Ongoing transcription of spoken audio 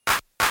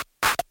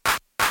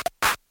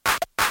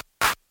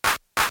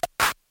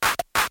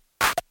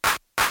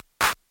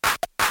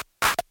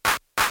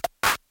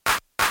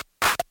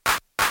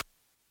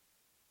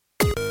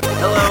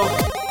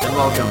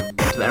welcome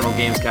to the Emerald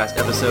Gamescast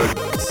episode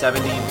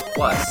 70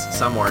 plus,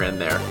 somewhere in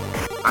there.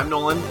 I'm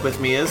Nolan, with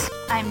me is...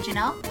 I'm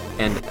Janelle.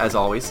 And as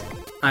always...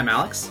 I'm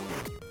Alex.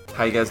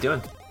 How you guys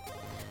doing?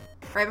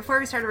 Right before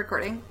we started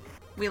recording,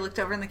 we looked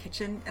over in the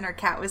kitchen and our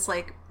cat was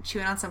like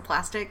chewing on some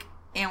plastic,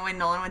 and when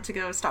Nolan went to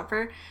go stop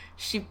her,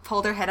 she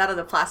pulled her head out of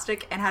the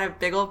plastic and had a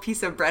big old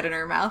piece of bread in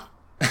her mouth.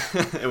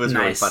 It was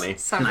really funny.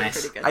 Sounded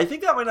pretty good. I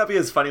think that might not be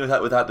as funny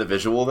without the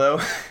visual,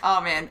 though.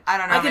 Oh man, I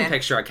don't know, I can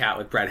picture a cat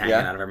with bread hanging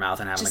out of her mouth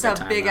and having Just a good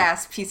time. Just a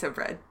big-ass piece of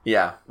bread.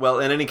 Yeah. Well,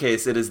 in any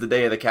case, it is the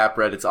day of the cat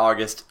bread. It's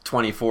August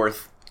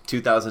 24th,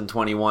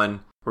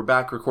 2021. We're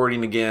back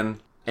recording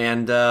again.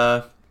 And,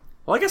 well,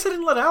 I guess I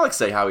didn't let Alex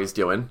say how he's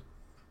doing.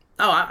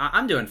 Oh,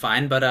 I'm doing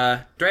fine,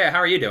 but, Drea, how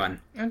are you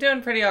doing? I'm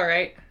doing pretty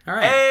alright. All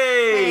right.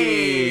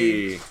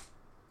 Hey!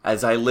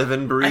 As I live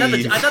and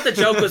breathe. I thought the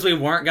joke was we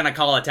weren't going to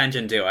call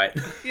attention to it.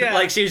 Yeah.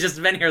 Like, she's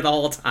just been here the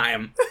whole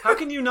time. How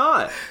can you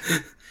not?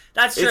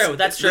 That's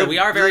true. We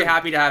are very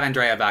happy to have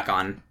Andrea back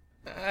on.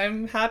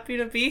 I'm happy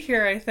to be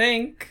here, I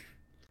think.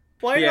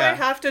 Why do I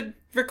have to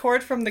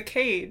record from the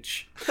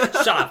cage?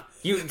 Shut up.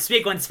 You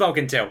speak when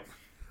spoken to.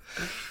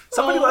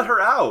 Somebody let her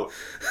out.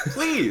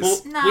 Please.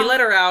 Well, No. We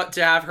let her out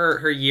to have her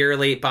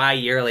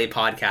bi-yearly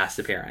podcast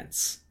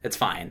appearance. It's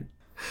fine.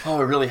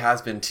 Oh, it really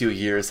has been 2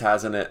 years,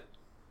 hasn't it?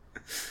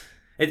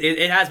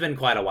 It has been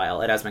quite a while.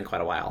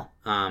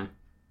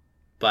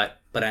 But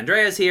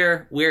Andrea's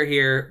here. We're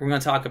here. We're going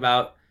to talk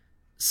about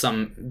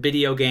some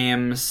video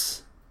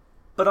games.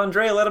 But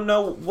Andrea, let them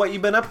know what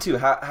you've been up to.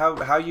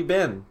 How you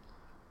been?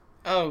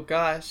 Oh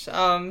gosh,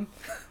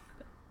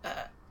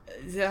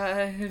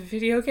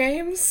 video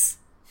games?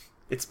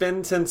 It's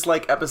been since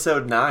like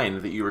episode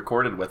 9 that you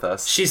recorded with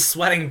us. She's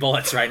sweating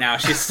bullets right now.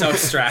 She's so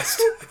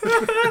stressed.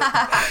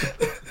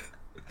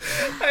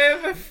 I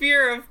have a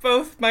fear of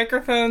both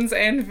microphones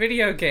and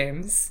video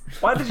games.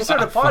 Why did you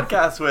start a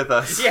podcast with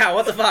us? Yeah,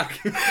 what the fuck?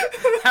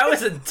 That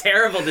was a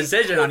terrible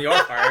decision on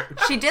your part.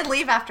 She did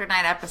leave after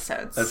 9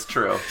 episodes. That's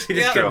true. She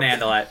just couldn't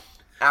handle it.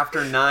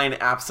 After 9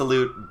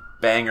 absolute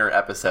banger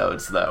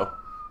episodes, though.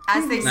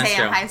 As they That's say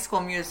true. in High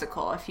School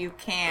Musical, if you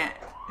can't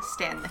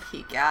stand the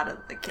heat, get out of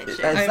the kitchen. Is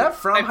that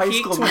from I High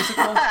peaked School when-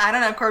 Musical? I don't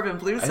know, Corbin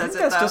Blue I says think it,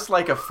 that's though. just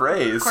like a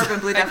phrase. Corbin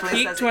Blue I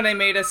definitely says peaked it. when I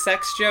made a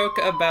sex joke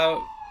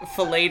about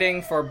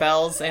filleting for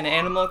bells in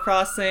Animal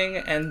Crossing,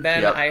 and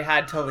then Yep. I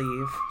had to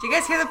leave. Do you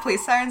guys hear the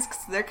police sirens?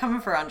 Because they're coming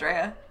for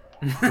Andrea.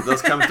 Did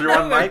those come through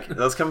on mic? Did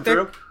those come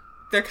through?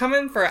 They're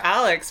coming for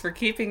Alex for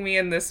keeping me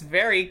in this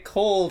very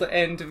cold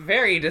and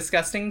very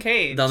disgusting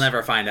cage. They'll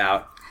never find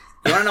out.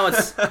 You want to know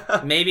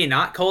what's maybe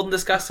not cold and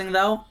disgusting,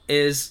 though?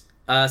 Is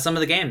some of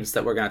the games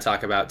that we're going to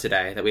talk about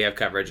today that we have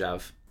coverage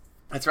of.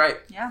 That's right.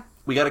 Yeah.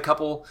 We got a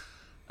couple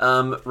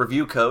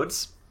review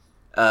codes.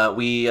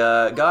 We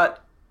got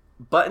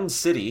Button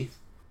City,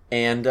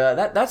 and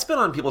that's been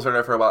on people's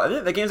radar for a while. I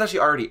think the game's actually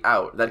already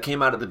out. That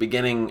came out at the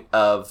beginning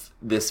of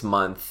this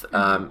month,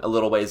 a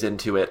little ways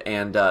into it,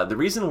 and the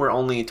reason we're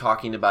only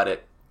talking about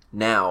it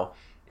now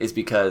is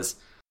because,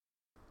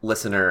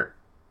 listener,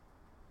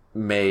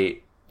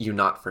 may you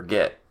not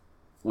forget,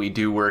 we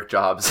do work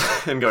jobs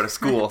and go to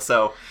school,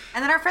 so...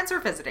 And then our friends were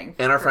visiting.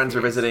 And our friends were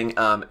visiting,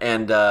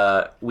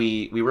 and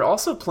we were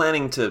also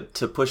planning to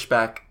push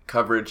back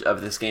coverage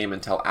of this game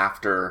until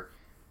after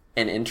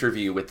an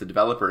interview with the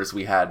developers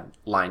we had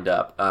lined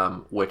up,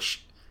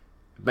 which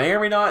may or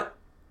may not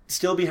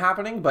still be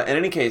happening, but in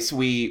any case,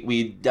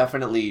 we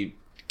definitely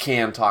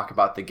can talk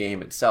about the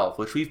game itself,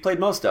 which we've played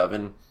most of.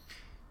 And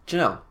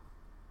Janelle,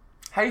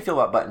 how do you feel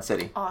about Button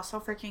City? Oh, so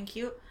freaking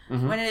cute.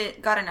 Mm-hmm. When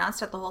it got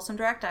announced at the Wholesome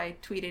Direct, I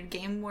tweeted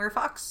Gameware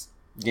Fox.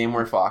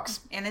 Gameware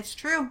Fox. And it's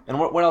true. And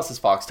what else is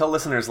Fox? Tell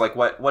listeners, like,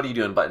 what do you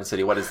do in Button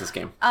City? What is this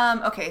game?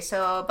 Okay,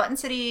 so Button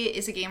City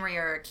is a game where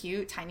you're a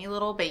cute, tiny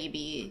little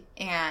baby,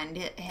 and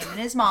him and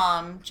his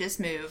mom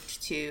just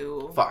moved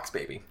to Fox,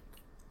 baby.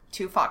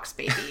 Fox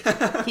Baby.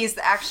 He's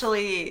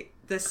actually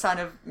the son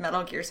of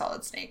Metal Gear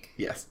Solid Snake.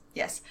 Yes.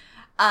 Yes.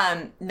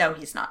 No,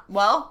 he's not.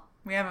 Well,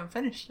 we haven't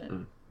finished it.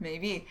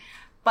 Maybe.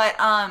 But,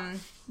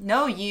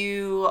 no,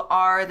 you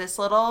are this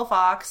little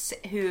fox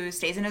who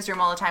stays in his room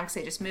all the time because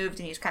they just moved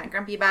and he's kind of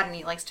grumpy about it and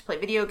he likes to play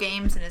video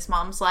games and his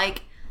mom's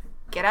like,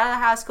 get out of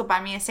the house, go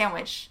buy me a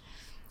sandwich.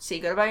 So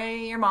you go to buy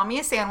your mommy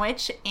a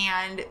sandwich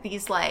and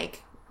these,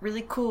 like,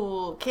 really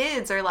cool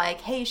kids are like,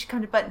 hey, you should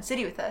come to Button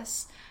City with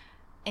us.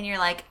 And you're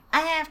like, I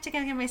have to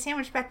go get my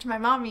sandwich back to my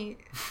mommy.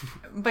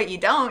 But you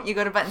don't. You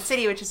go to Button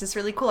City, which is this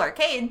really cool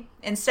arcade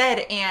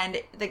instead.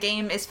 And the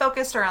game is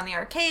focused around the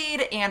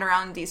arcade and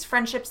around these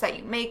friendships that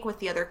you make with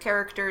the other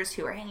characters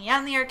who are hanging out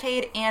in the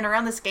arcade and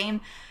around this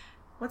game.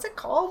 What's it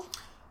called?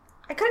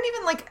 I couldn't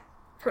even,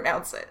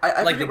 pronounce it.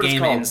 I Like the forget what it's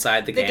game called.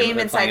 inside the The game. game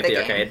that they're playing inside at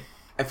the the game. arcade.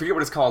 I forget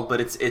what it's called, but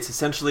it's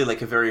essentially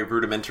like a very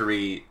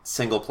rudimentary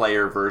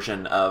single-player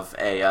version of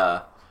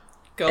a...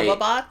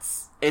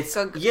 GobaBots? It's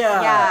So-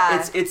 yeah,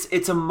 yeah.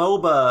 it's a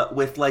MOBA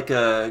with like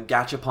a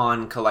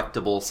gachapon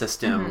collectible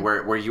system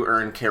where you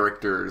earn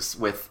characters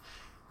with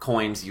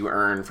coins you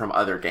earn from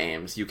other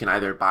games. You can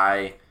either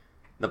buy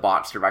the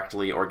bots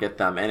directly or get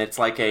them, and it's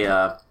like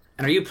a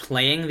And are you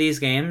playing these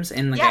games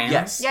in the Yeah. game?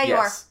 yes, Yeah, you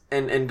yes.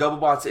 and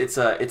GoboBots, it's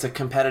a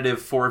competitive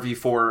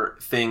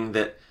 4v4 thing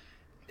that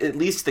at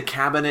least the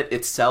cabinet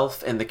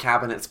itself and the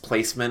cabinet's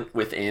placement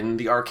within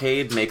the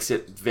arcade makes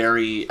it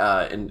very,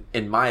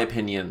 in my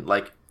opinion,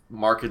 like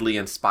markedly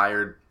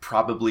inspired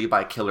probably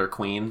by Killer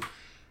Queen.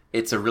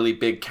 It's a really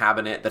big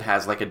cabinet that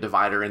has like a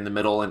divider in the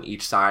middle, and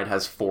each side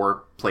has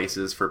 4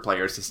 places for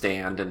players to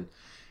stand, and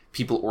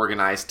people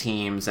organize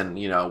teams and,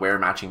 wear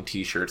matching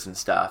t-shirts and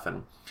stuff.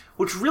 And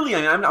which really,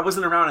 I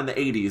wasn't around in the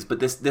 80s, but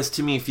this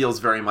to me feels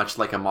very much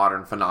like a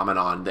modern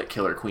phenomenon that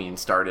Killer Queen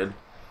started.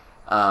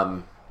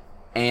 And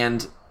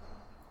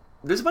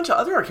there's a bunch of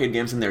other arcade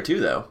games in there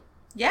too, though.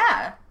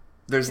 Yeah.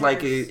 There's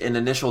like an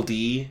Initial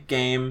D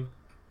game,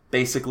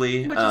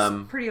 basically. Which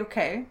is pretty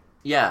okay.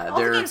 Yeah.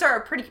 All the games are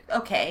pretty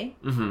okay.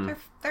 Mm-hmm.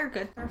 They're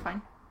good. They're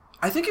fine.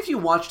 I think if you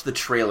watched the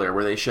trailer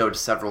where they showed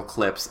several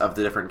clips of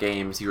the different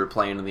games you were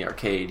playing in the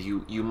arcade,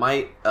 you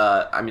might,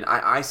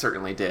 I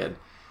certainly did,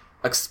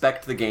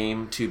 expect the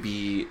game to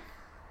be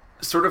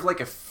sort of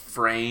like a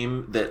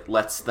frame that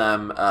lets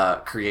them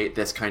create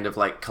this kind of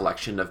like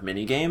collection of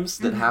mini games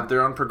that have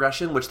their own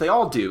progression, which they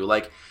all do.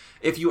 Like,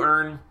 if you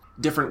earn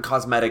different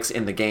cosmetics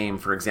in the game,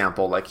 for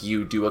example, like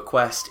you do a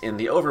quest in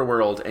the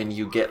overworld and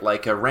you get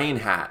like a rain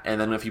hat,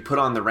 and then if you put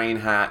on the rain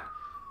hat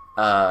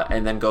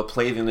and then go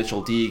play the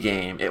Initial D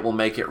game, it will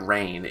make it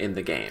rain in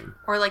the game.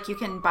 Or like you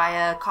can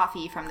buy a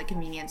coffee from the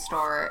convenience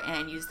store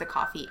and use the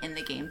coffee in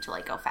the game to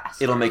like go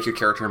faster. It'll make your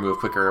character move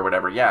quicker or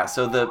whatever. Yeah,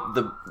 so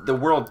the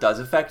world does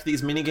affect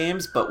these mini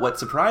games, but what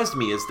surprised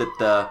me is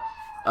that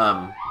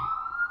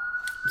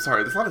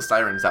sorry, there's a lot of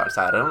sirens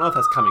outside. I don't know if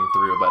that's coming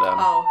through, but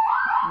oh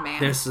man,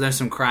 there's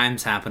some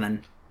crimes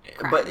happening.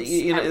 But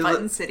at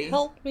Button City.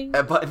 Help me.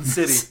 At Button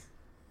City,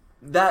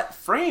 that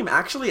frame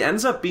actually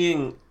ends up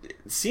being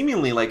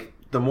seemingly like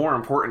the more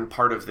important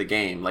part of the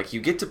game. Like,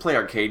 you get to play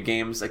arcade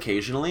games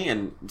occasionally,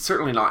 and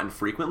certainly not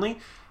infrequently,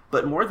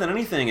 but more than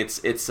anything,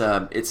 it's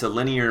a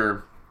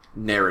linear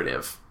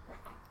narrative.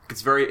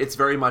 It's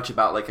very much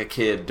about like a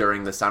kid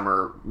during the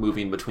summer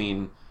moving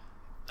between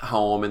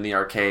home and the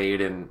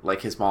arcade, and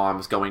like his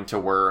mom's going to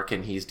work,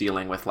 and he's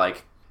dealing with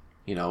like,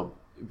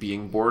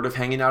 being bored of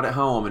hanging out at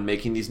home and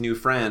making these new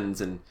friends,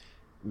 and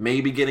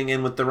maybe getting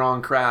in with the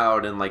wrong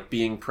crowd, and like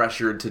being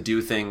pressured to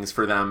do things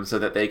for them so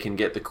that they can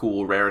get the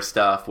cool rare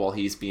stuff while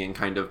he's being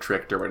kind of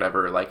tricked or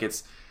whatever. Like,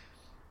 it's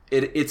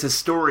a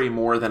story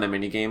more than a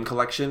minigame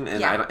collection,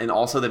 and and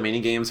also the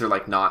minigames are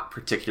like not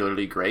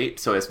particularly great,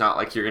 so it's not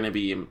like you're going to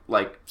be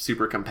like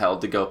super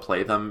compelled to go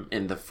play them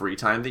in the free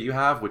time that you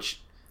have,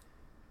 which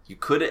you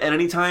could at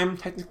any time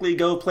technically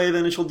go play the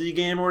Initial D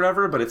game or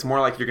whatever, but it's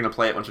more like you're going to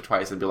play it once or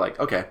twice and be like,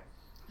 okay.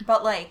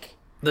 But like,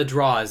 the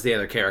draw is the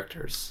other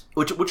characters,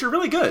 which are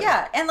really good.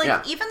 Yeah, and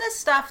like even the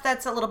stuff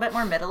that's a little bit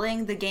more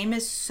middling, the game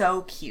is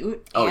so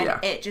cute, and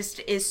it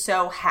just is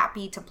so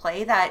happy to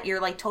play that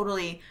you're like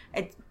totally.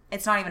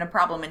 It's not even a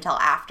problem until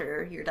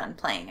after you're done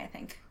playing, I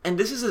think. And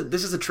this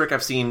is a trick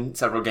I've seen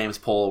several games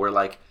pull, where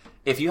like,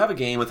 if you have a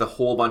game with a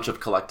whole bunch of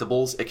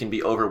collectibles, it can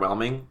be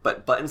overwhelming.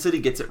 But Button City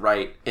gets it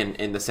right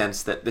in the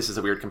sense that, this is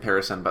a weird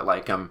comparison, but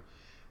like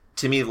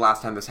to me, the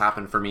last time this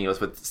happened for me was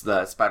with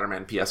the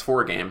Spider-Man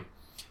PS4 game,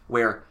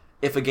 where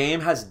if a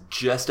game has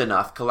just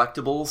enough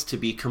collectibles to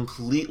be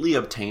completely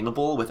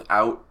obtainable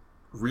without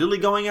really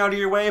going out of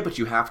your way, but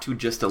you have to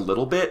just a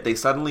little bit, they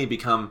suddenly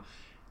become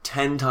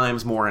 10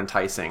 times more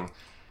enticing.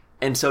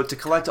 And so to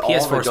collect all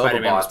PS4 the GoboBots...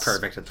 Spider-Man was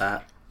perfect at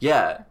that.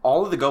 Yeah,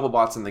 all of the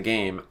GoboBots in the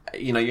game,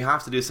 you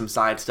have to do some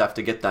side stuff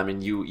to get them,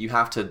 and you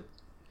have to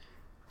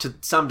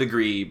some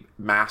degree,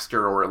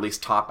 master or at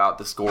least top out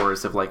the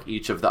scores of like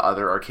each of the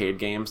other arcade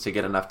games to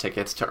get enough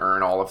tickets to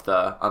earn all of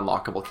the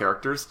unlockable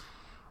characters.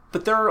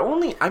 But there are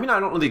only, I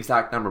don't know the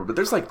exact number, but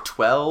there's like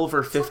 12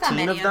 or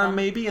 15 of them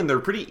maybe, and they're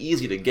pretty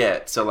easy to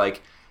get. So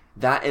like,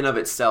 that in of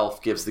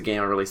itself gives the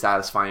game a really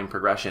satisfying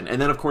progression.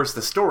 And then of course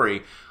the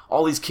story,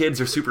 all these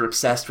kids are super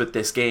obsessed with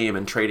this game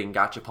and trading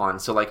gachapon.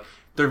 So like,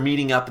 they're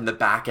meeting up in the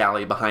back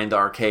alley behind the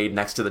arcade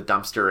next to the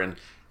dumpster, and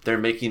they're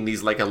making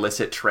these like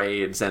illicit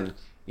trades, and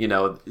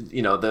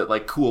the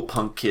like cool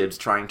punk kids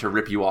trying to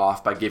rip you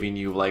off by giving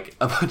you like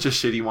a bunch of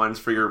shitty ones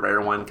for your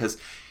rare one because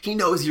he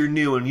knows you're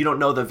new and you don't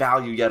know the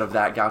value yet of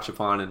that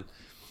gachapon. And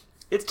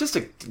it's just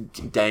a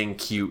dang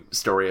cute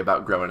story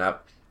about growing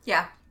up.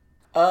 Yeah.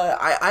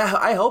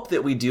 I hope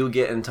that we do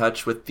get in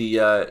touch with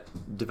the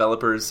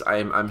developers.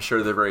 I'm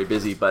sure they're very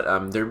busy,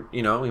 but they're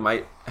we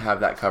might have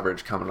that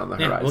coverage coming on the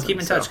horizon. We'll keep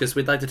in touch because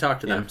we'd like to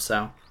talk to them.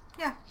 So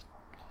yeah,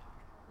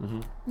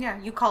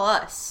 yeah, you call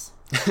us.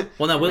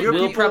 Well, no,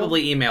 we'll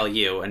probably email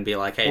you and be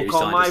like, "Hey, we'll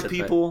call my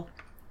people,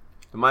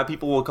 and my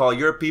people will call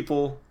your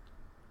people,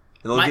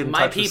 and they'll get in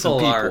touch with some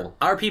people.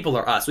 Our people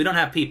are us. We don't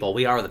have people.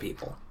 We are the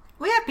people.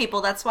 We have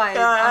people. That's why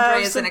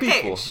Andre is in a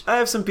cage. I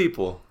have some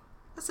people.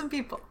 Some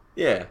people.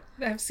 Yeah.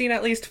 I've seen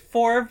at least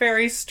 4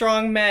 very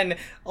strong men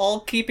all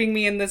keeping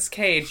me in this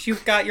cage.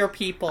 You've got your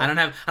people. I don't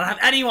have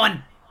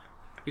anyone.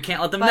 You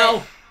can't let them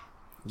know.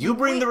 You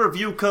bring the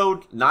review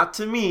code, not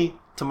to me,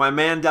 to my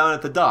man down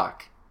at the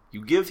dock.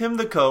 You give him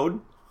the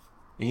code,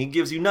 and he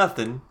gives you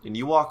nothing, and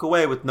you walk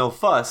away with no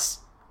fuss,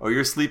 or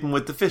you're sleeping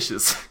with the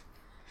fishes.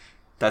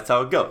 that's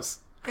how it goes.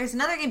 There's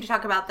another game to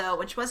talk about, though,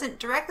 which wasn't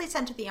directly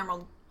sent to the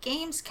Emerald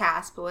Games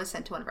cast, but was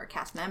sent to one of our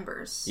cast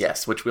members.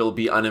 Yes, which will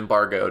be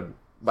unembargoed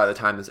by the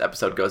time this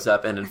episode goes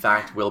up, and in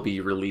fact will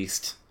be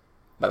released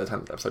by the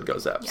time the episode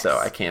goes up. Yes. So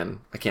I can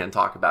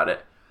talk about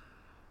it.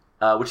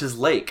 Which is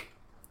Lake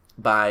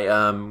by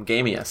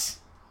Gamius,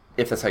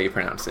 if that's how you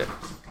pronounce it.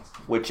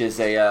 Which is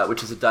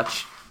a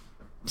Dutch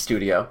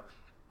studio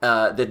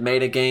that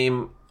made a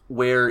game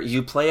where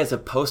you play as a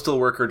postal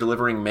worker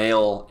delivering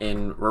mail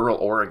in rural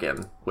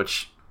Oregon,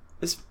 which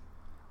is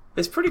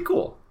pretty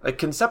cool. Like,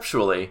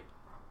 conceptually,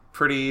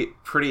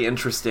 pretty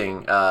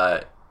interesting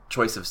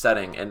choice of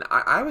setting. And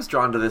I was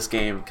drawn to this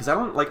game because I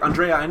don't like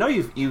Andrea. I know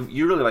you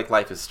really like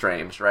Life is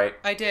Strange, right?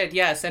 I did,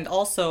 yes, and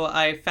also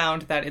I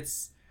found that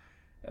it's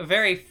a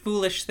very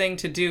foolish thing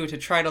to do to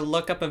try to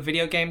look up a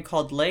video game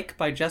called Lake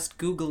by just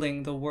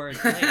Googling the word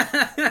Lake.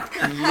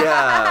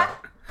 Yeah.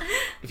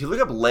 If you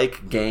look up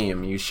Lake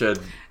Game, you should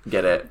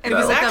get it. If you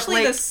look up actually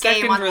Lake the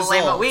second Game on the Lama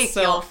result, Week,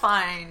 so- you'll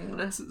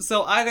find...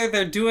 So either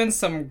they're doing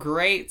some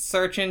great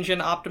search engine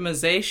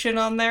optimization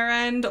on their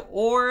end,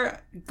 or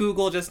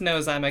Google just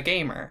knows I'm a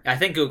gamer. I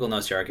think Google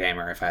knows you're a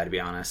gamer, if I had to be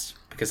honest.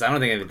 Because I don't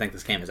think they even think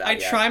this game is out I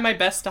yet. try my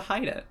best to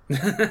hide it.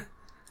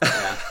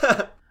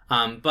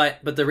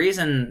 But the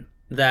reason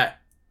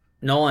that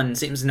Nolan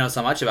seems to know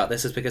so much about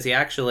this is because he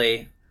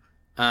actually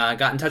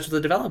got in touch with the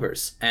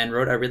developers and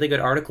wrote a really good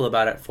article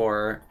about it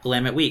for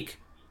Willamette Week.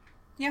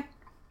 Yeah.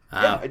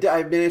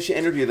 I managed to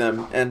interview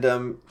them, and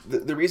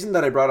the reason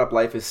that I brought up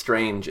Life is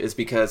Strange is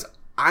because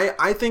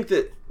I think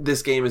that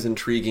this game is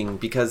intriguing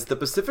because the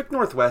Pacific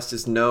Northwest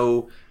is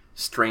no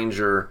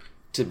stranger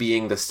to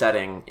being the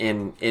setting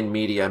in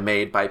media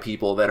made by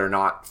people that are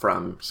not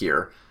from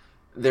here.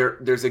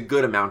 There's a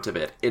good amount of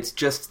it. It's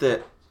just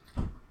that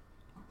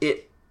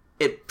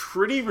it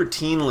pretty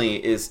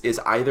routinely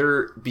is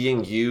either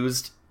being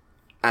used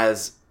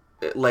as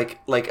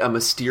like a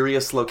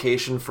mysterious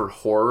location for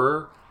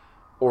horror,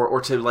 or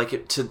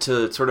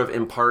to sort of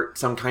impart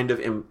some kind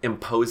of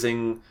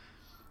imposing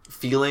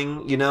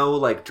feeling, you know,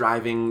 like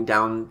driving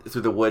down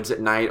through the woods at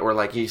night, or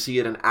like you see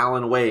it in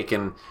Alan Wake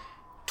and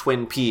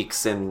Twin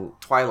Peaks and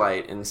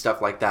Twilight and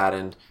stuff like that.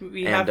 And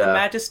We have the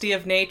majesty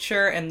of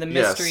nature and the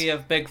mystery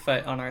of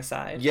Bigfoot on our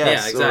side.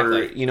 Yes, Yeah,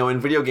 exactly. or, you know, in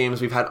video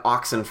games we've had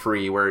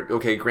Oxenfree, where,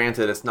 okay,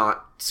 granted it's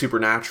not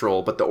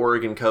supernatural, but the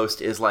Oregon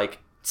coast is, like,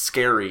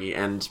 scary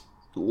and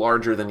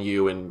larger than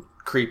you and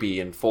creepy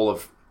and full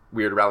of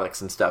weird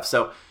relics and stuff.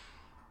 So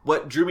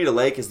what drew me to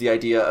Lake is the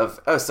idea of,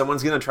 oh,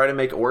 someone's going to try to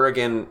make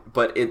Oregon,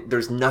 but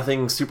there's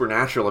nothing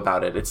supernatural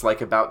about it. It's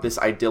like about this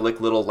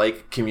idyllic little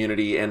lake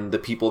community and the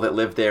people that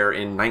lived there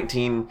in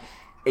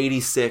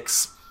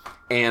 1986,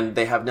 and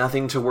they have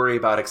nothing to worry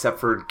about except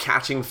for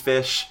catching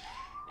fish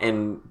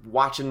and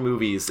watching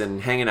movies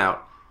and hanging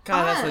out.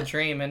 God, that's a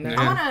dream, isn't it?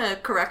 I want to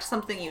correct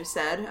something you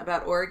said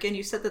about Oregon.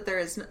 You said that there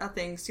is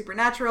nothing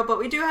supernatural, but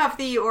we do have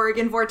the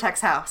Oregon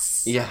Vortex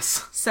House.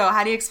 Yes. So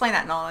how do you explain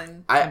that,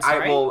 Nolan?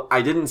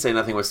 I didn't say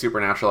nothing was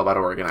supernatural about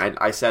Oregon.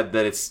 I said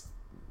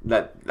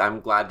that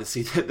I'm glad to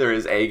see that there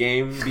is a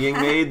game being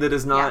made that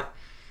is not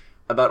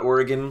about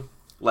Oregon,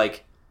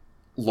 like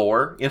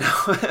lore, you know,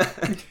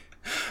 for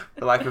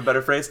lack of a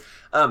better phrase.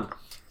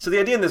 So the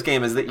idea in this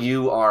game is that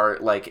you are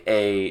like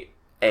a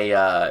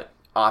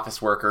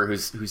office worker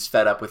who's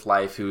fed up with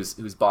life, whose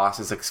boss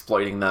is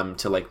exploiting them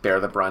to like bear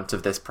the brunt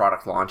of this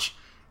product launch,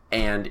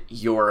 and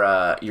your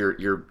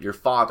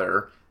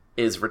father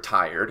is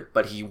retired,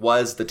 but he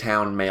was the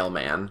town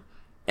mailman,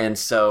 and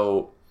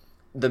so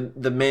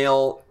the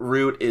mail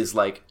route is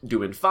like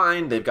doing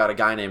fine. They've got a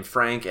guy named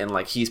Frank, and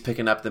like he's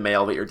picking up the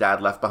mail that your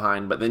dad left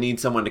behind, but they need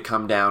someone to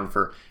come down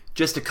for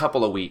just a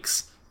couple of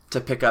weeks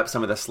to pick up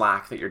some of the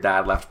slack that your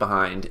dad left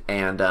behind.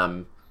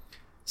 And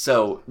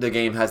so the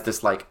game has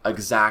this like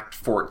exact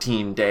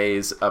 14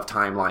 days of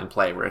timeline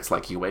play where it's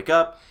like you wake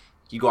up,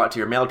 you go out to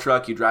your mail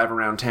truck, you drive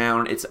around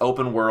town, it's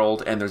open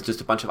world, and there's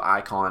just a bunch of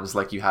icons,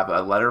 like you have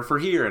a letter for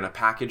here and a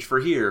package for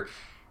here,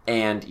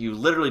 and you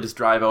literally just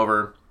drive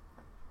over,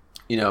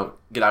 you know,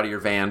 get out of your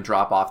van,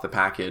 drop off the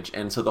package.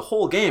 And so the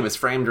whole game is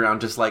framed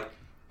around just like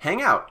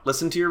hang out,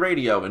 listen to your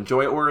radio,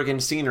 enjoy Oregon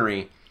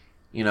scenery,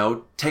 you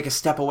know, take a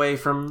step away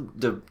from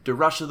the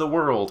rush of the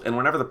world. And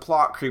whenever the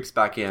plot creeps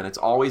back in, it's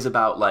always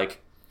about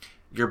like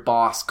your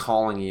boss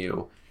calling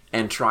you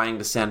and trying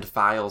to send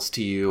files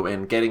to you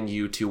and getting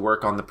you to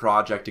work on the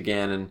project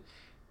again,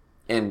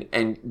 and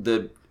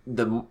the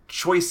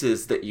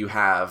choices that you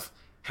have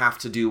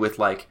to do with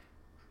like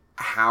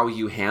how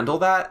you handle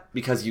that,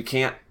 because you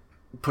can't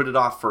put it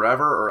off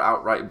forever or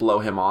outright blow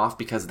him off,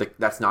 because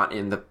that's not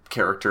in the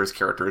character's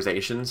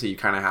characterization, so you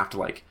kind of have to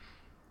like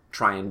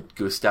try and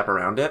go step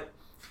around it.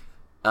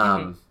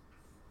 And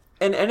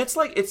it's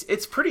like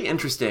it's pretty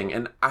interesting,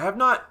 and I have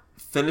not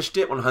finished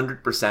it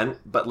 100%,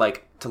 but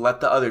like to let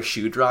the other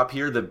shoe drop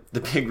here, the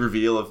big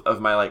reveal of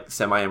my like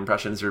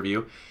semi-impressions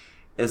review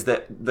is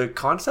that the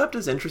concept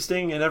is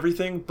interesting and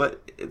everything,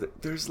 but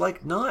there's not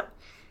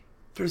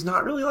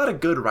really a lot of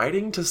good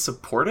writing to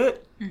support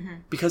it.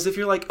 Because if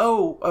you're like,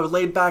 oh, a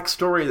laid back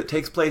story that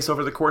takes place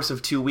over the course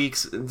of 2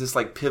 weeks, this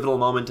like pivotal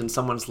moment in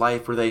someone's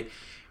life where they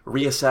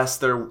reassess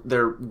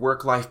their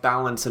work-life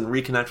balance and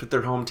reconnect with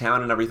their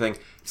hometown and everything.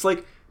 It's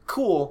like,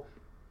 cool,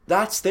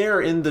 that's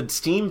there in the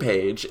Steam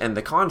page and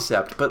the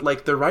concept, but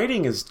like the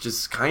writing is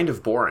just kind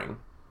of boring.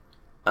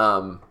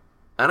 And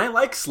I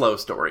like slow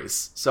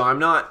stories, so I'm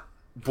not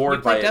bored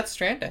You play by Death it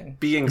Stranding.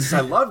 being.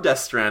 I love Death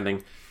Stranding.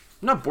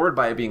 I'm not bored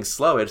by it being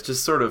slow. It's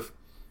just sort of,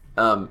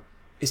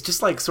 it's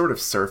just like sort of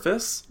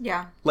surface.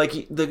 Yeah. Like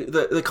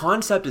the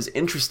concept is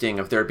interesting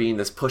of there being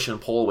this push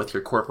and pull with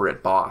your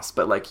corporate boss,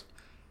 but like,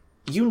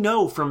 you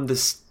know from the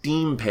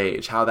Steam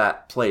page how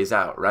that plays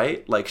out,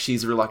 right? Like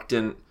she's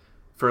reluctant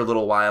for a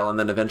little while, and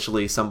then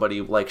eventually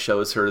somebody like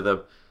shows her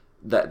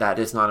that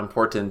is not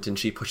important, and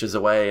she pushes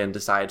away and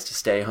decides to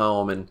stay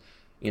home and,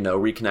 you know,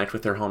 reconnect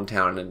with her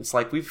hometown. And it's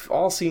like, we've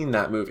all seen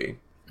that movie.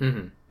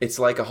 Mm-hmm. It's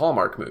like a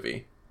Hallmark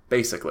movie,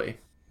 basically.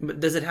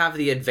 But does it have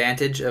the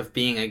advantage of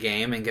being a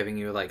game and giving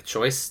you like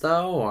choice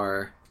though,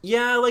 or?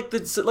 Yeah, like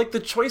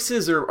the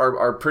choices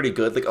are pretty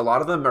good. Like a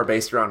lot of them are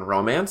based around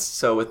romance.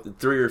 So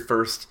through your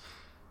first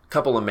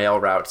couple of mail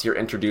routes, you're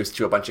introduced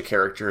to a bunch of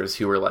characters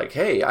who are like,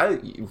 hey, a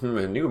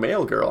new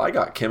mail girl, I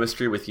got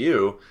chemistry with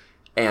you.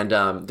 And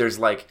there's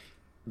like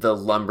the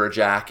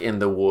lumberjack in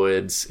the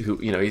woods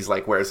who, you know, he's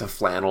like wears a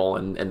flannel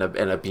and a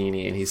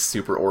beanie, and he's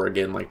super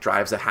Oregon, like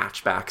drives a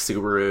hatchback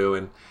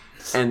Subaru.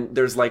 And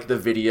there's like the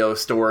video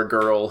store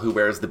girl who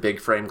wears the big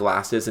frame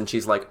glasses, and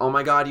she's like, oh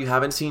my god, you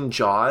haven't seen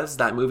Jaws?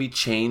 That movie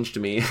changed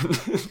me.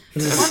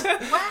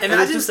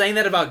 Imagine saying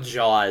that about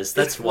Jaws.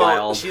 That's wild.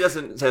 Well, she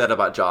doesn't say that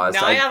about Jaws.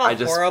 Now I have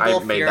a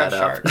horrible made fear that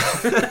of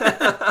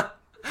up.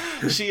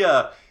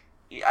 sharks.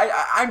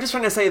 I'm just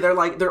trying to say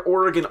they're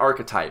Oregon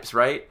archetypes,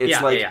 right? It's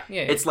Yeah.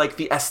 It's like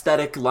the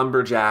aesthetic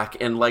lumberjack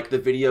and like the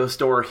video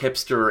store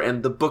hipster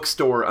and the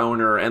bookstore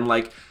owner and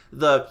like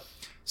the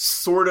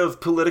sort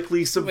of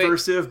politically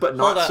subversive, but hold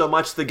not up. so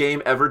much the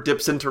game ever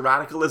dips into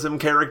radicalism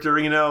character,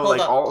 you know? Hold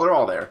like up. they're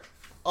all there.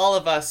 All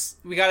of us,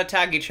 we gotta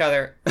tag each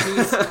other.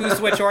 Who's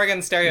which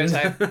Oregon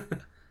stereotype?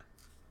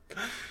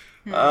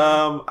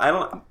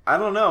 I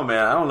don't know,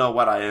 man. I don't know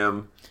what I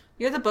am.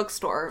 You're the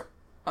bookstore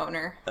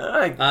owner.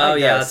 I Oh,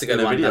 yeah, guess that's a good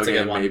in one. video That's a good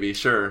game, one. maybe,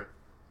 sure.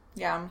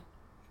 Yeah.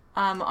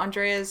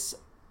 Andrea's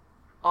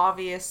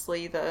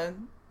obviously the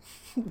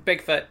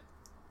Bigfoot.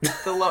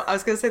 I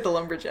was gonna say the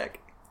lumberjack.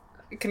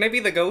 Can I be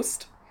the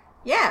ghost?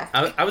 Yeah.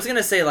 I was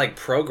gonna say like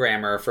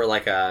programmer for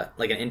like an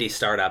indie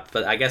startup,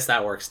 but I guess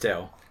that works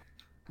too.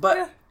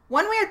 But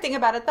One weird thing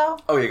about it though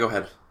oh yeah, go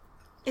ahead.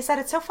 is that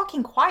it's so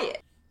fucking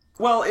quiet,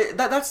 Well,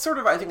 that's sort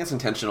of, I think it's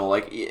intentional.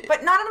 Like,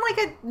 but not in like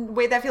a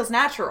way that feels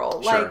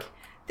natural. Sure. Like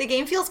the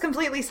game feels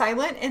completely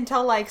silent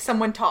until like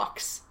someone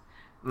talks.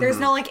 There's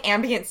no like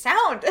ambient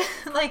sound.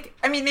 Like,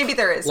 I mean, maybe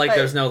there is. Like but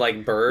there's no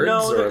like birds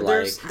no, or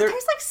there's there's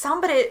like some,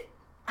 but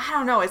I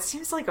don't know. It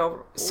seems like a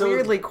So-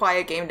 weirdly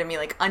quiet game to me,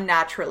 like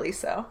unnaturally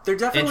so. there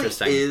definitely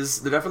Interesting.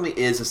 is. There definitely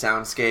is a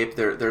soundscape.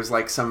 There's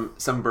like some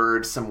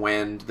birds, some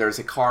wind. There's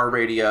a car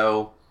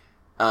radio,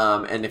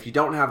 and if you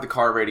don't have the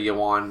car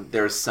radio on,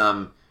 there's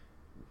some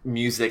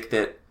music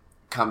that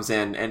comes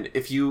in. And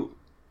if you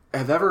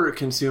have ever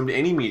consumed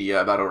any media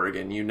about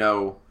Oregon, you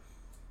know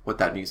what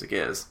that music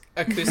is.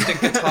 Acoustic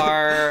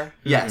guitar.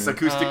 Yes,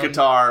 acoustic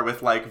guitar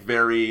with like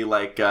very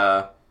like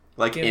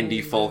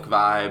indie folk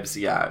vibes.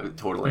 Yeah,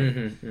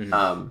 totally.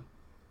 And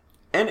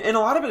a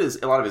lot of it is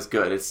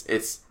good.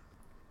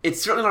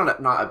 It's certainly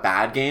not a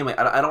bad game. Like,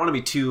 I don't want to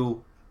be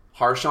too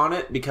harsh on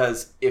it,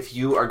 because if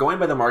you are going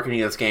by the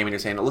marketing of this game and you're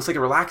saying it looks like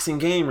a relaxing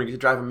game where you get to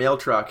drive a mail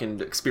truck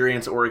and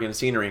experience Oregon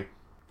scenery,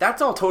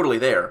 that's all totally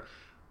there.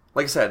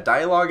 Like I said,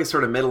 dialogue is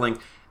sort of middling.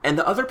 And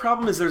the other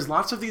problem is there's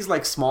lots of these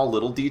like small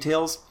little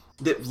details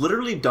that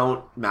literally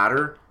don't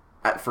matter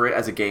for it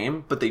as a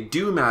game, but they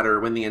do matter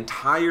when the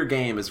entire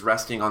game is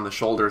resting on the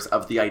shoulders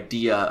of the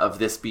idea of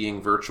this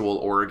being virtual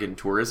Oregon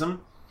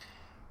tourism.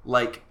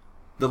 Like,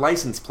 the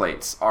license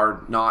plates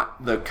are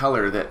not the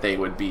color that they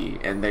would be,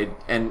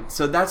 and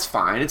so that's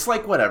fine. It's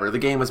like, whatever, the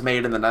game was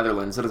made in the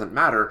Netherlands, it doesn't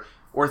matter.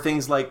 Or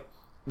things like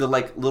the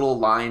like little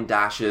line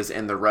dashes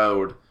in the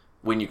road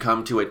when you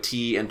come to a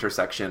T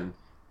intersection,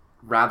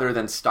 rather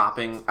than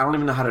stopping. I don't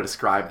even know how to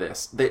describe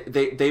this.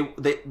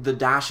 The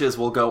dashes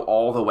will go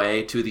all the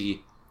way to the,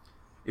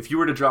 if you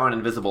were to draw an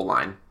invisible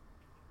line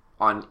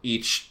on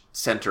each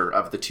center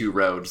of the two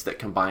roads that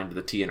combine to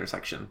the T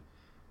intersection,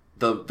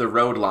 the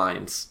road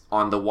lines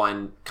on the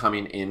one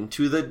coming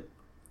into the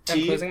I'm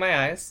T closing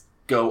my eyes.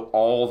 go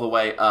all the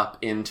way up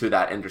into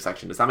that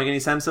intersection. Does that make any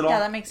sense at all? Yeah,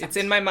 that makes sense. It's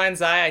in my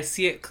mind's eye. I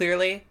see it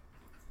clearly.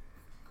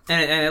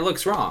 And it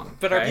looks wrong.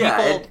 But are right? Yeah,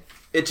 people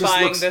it just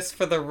buying looks... this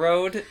for the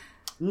road?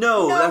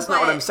 No, that's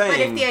not what I'm saying. But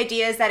if the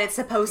idea is that it's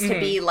supposed to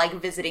be like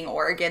visiting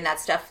Oregon, that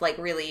stuff like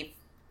really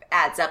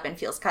adds up and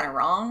feels kind of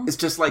wrong. It's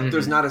just like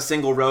there's not a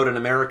single road in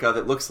America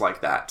that looks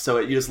like that. So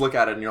you just look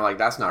at it and you're like,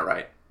 that's not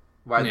right.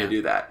 Why'd Yeah. they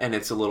do that? And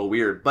it's a little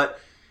weird. But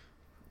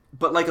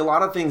like a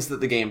lot of things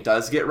that the game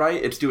does get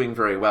right, it's doing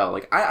very well.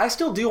 Like I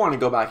still do want to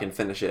go back and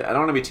finish it. I don't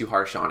want to be too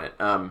harsh on it.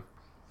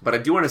 But I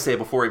do want to say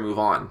before we move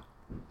on,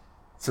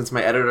 since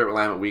my editor at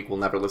Willamette Week will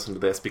never listen to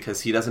this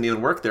because he doesn't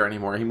even work there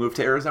anymore. He moved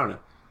to Arizona.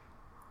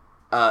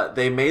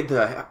 They made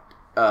the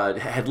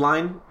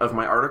headline of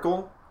my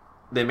article,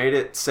 they made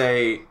it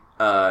say,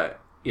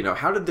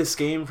 how did this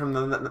game from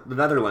the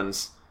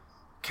Netherlands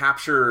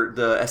capture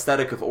the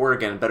aesthetic of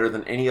Oregon better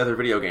than any other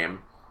video game?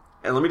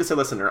 And let me just say,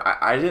 listener,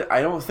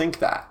 I don't think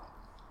that.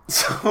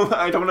 So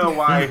I don't know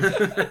why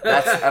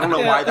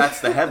why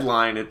that's the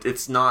headline.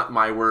 It's not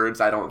my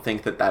words. I don't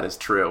think that is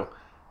true.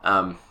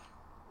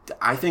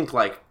 I think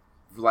like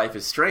Life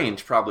is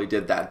Strange probably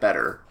did that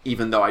better,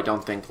 even though I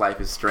don't think Life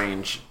is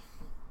Strange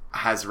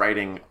has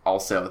writing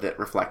also that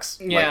reflects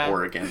like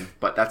Oregon,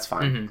 but that's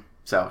fine. Mm-hmm.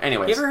 So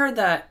anyways. You ever heard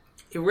that,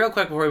 real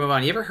quick before we move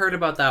on, you ever heard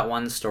about that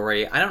one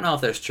story? I don't know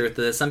if there's truth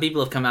to this. Some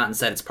people have come out and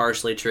said it's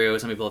partially true.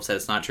 Some people have said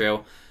it's not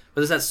true.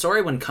 But there's that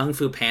story when Kung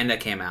Fu Panda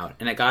came out,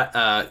 and it got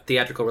a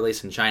theatrical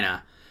release in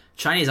China.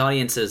 Chinese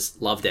audiences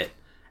loved it.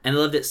 And they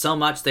loved it so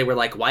much, they were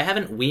like, why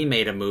haven't we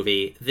made a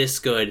movie this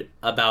good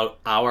about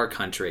our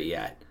country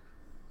yet?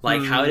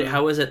 Like,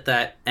 how is it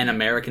that an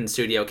American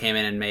studio came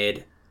in and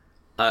made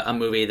a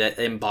movie that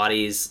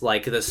embodies,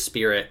 like, the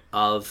spirit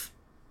of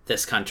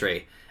this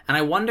country? And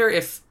I wonder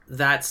if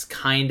that's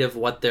kind of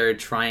what they're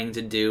trying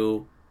to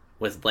do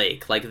with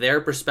Lake. Like, their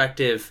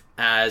perspective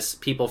as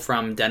people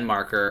from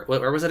Denmark, or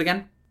where was it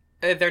again?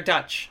 They're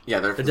Dutch. Yeah,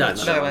 they're the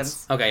Dutch.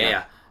 Netherlands. Okay,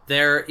 yeah.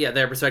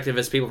 Their perspective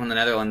as people from the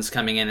Netherlands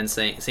coming in and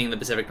seeing the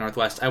Pacific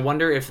Northwest. I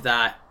wonder if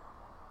that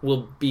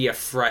will be a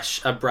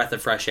breath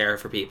of fresh air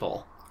for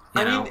people.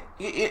 You know?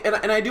 Mean,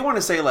 and I do want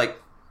to say, like,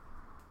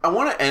 I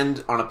want to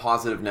end on a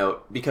positive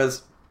note,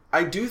 because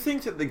I do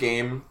think that the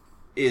game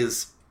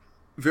is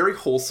very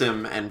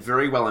wholesome and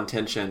very well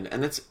intentioned,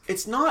 and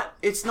it's not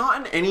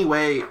in any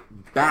way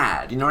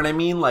bad. You know what I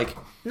mean? Like,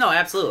 no,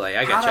 absolutely,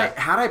 I getcha.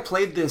 Had I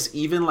played this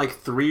even like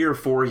 3 or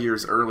 4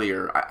 years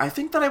earlier, I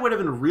think that I would have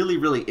been really,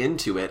 really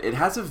into it. It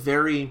has a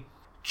very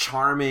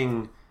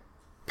charming,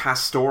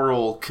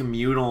 pastoral,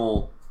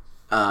 communal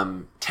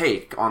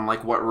take on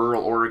like what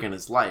rural Oregon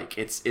is like.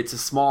 It's a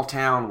small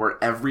town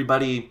where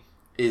everybody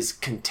is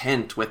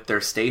content with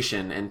their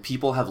station, and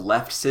people have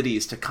left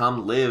cities to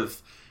come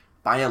live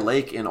by a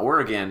lake in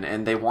Oregon,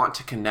 and they want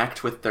to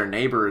connect with their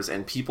neighbors,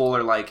 and people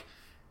are like,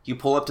 you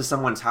pull up to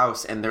someone's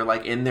house and they're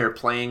like in there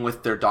playing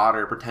with their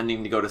daughter,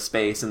 pretending to go to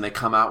space, and they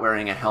come out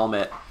wearing a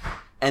helmet.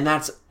 And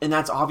that's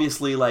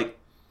obviously like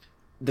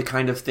the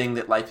kind of thing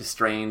that Life is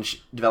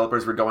Strange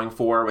developers were going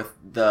for with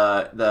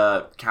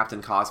the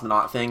Captain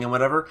Cosmonaut thing and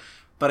whatever.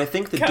 But I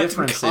think the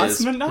difference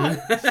is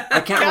I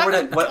can't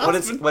remember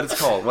what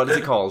it's called. What is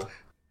it called?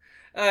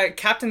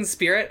 Captain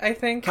Spirit, I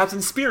think.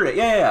 Captain Spirit.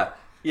 Yeah.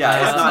 It's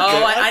not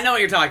good. I know what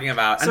you're talking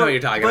about. I know what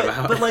you're talking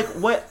about. But like,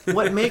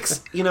 what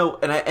makes, and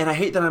I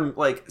hate that I'm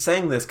like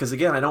saying this, because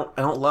again, I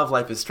don't love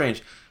Life is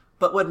Strange,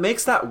 but what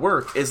makes that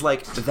work is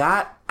like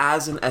that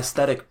as an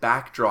aesthetic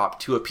backdrop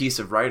to a piece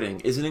of writing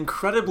is an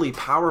incredibly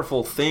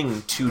powerful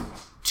thing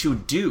to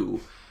do.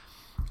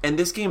 And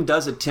this game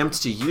does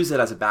attempt to use it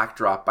as a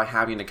backdrop by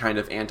having a kind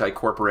of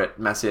anti-corporate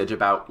message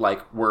about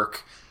like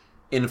work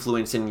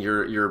influencing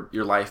your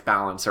life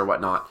balance or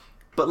whatnot.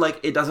 But, like,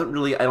 it doesn't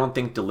really, I don't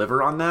think,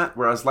 deliver on that.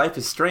 Whereas Life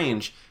is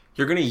Strange,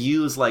 you're going to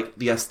use, like,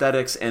 the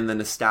aesthetics and the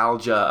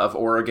nostalgia of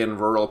Oregon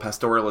rural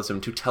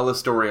pastoralism to tell a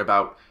story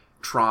about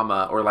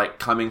trauma or, like,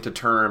 coming to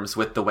terms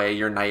with the way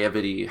your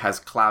naivety has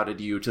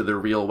clouded you to the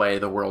real way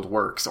the world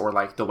works, or,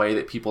 like, the way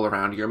that people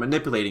around you are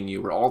manipulating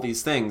you, or all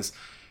these things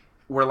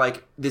where,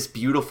 like, this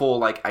beautiful,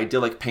 like,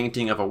 idyllic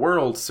painting of a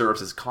world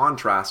serves as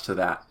contrast to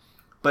that.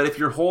 But if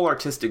your whole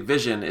artistic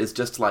vision is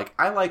just like,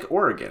 I like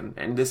Oregon,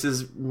 and this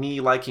is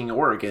me liking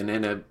Oregon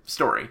in a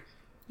story,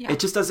 it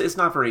just it's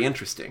not very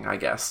interesting, I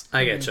guess.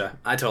 I getcha.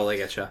 I totally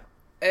getcha.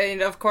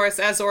 And of course,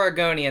 as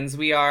Oregonians,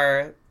 we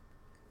are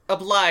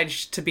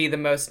obliged to be the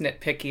most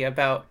nitpicky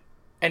about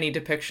any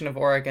depiction of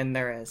Oregon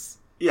there is.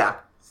 Yeah.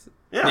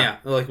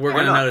 Like, we're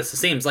going to notice the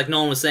seams, like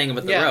Nolan was saying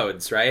about the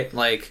roads, right?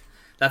 Like,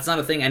 that's not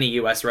a thing any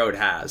U.S. road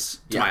has,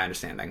 to my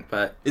understanding.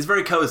 But it's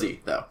very cozy,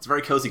 though. It's a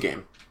very cozy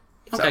game.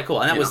 Okay,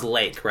 cool. And that was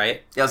Lake,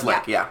 right? Yeah, it was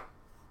Lake, yeah.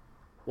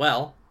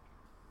 Well,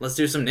 let's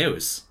do some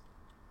news.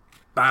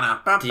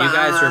 Ba-da-ba-ba. Do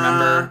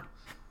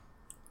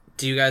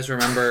you guys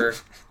remember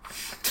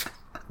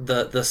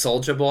the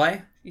Soulja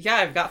Boy? Yeah,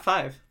 I've got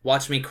 5.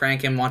 Watch me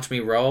crank him, watch me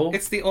row.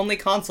 It's the only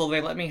console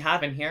they let me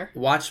have in here.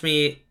 Watch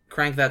me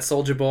crank that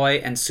Soulja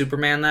Boy and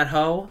Superman that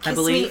hoe, I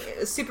believe.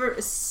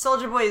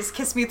 Soulja Boy's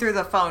Kiss Me Through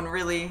the Phone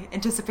really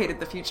anticipated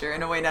the future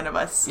in a way none of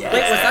us. Yes. Wait,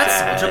 was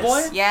that Soulja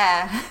Boy?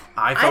 Yeah.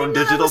 iPhone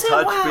digital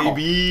touch,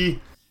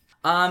 baby.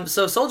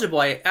 So Soulja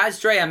Boy, as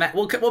Drea,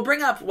 we'll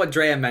bring up what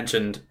Drea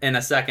mentioned in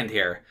a second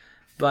here.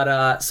 But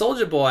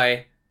Soulja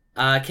Boy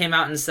came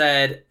out and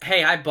said,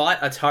 "Hey, I bought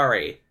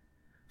Atari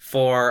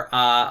for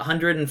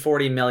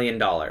 $140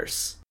 million."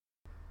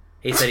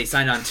 He said he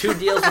signed on 2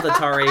 deals with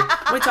Atari.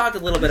 We talked a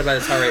little bit about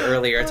Atari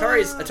earlier.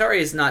 Atari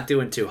is not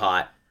doing too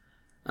hot.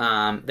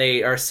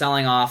 They are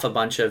selling off a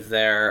bunch of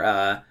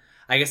their...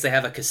 I guess they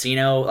have a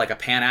casino, like a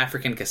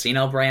Pan-African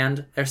casino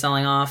brand they're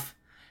selling off.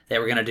 They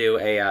were going to do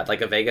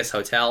a Vegas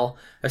hotel.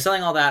 They're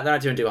selling all that. They're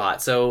not doing too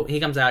hot. So he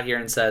comes out here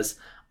and says,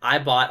 I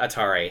bought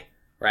Atari,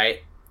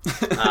 right?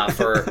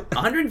 for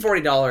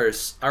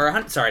 $140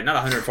 or sorry,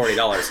 not $140,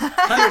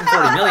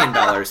 $140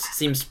 million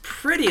seems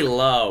pretty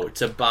low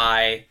to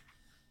buy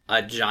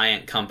a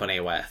giant company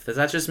with. Is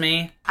that just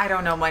me? I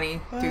don't know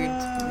money,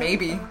 dude.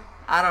 Maybe.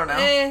 I don't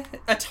know.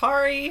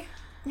 Atari.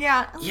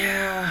 Yeah.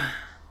 Yeah.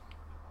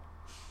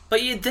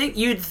 But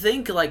you'd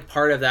think like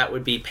part of that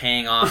would be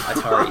paying off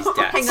Atari's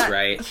Hang debts, on.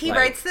 right? He Like-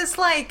 writes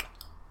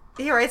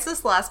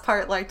this last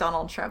part like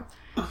Donald Trump.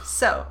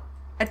 So,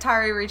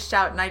 Atari reached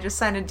out and I just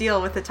signed a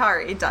deal with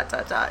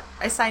Atari, ...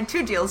 I signed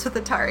 2 deals with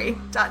Atari, ...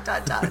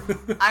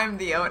 I'm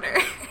the owner.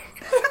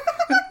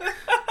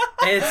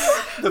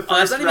 It's The that's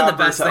first not even the rapper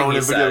best to thing own he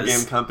a video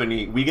says. game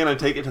company. We gonna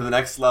take it to the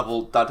next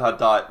level, ...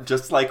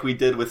 just like we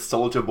did with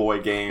Soulja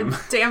Boy game.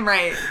 Damn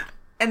right.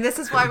 And this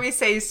is why we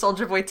say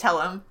Soldier Boy tell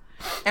him.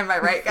 Am I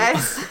right,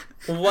 guys?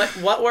 What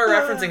we're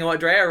referencing, and what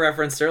Drea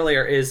referenced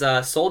earlier, is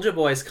Soulja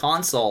Boy's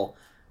console,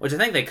 which I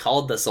think they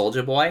called the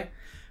Soulja Boy,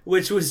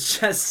 which was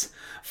just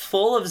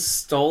full of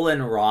stolen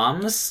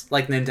ROMs,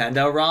 like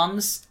Nintendo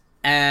ROMs,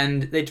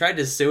 and they tried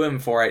to sue him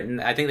for it,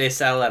 and I think they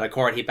settled out of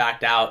court. He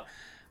backed out.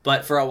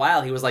 But for a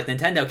while, he was like,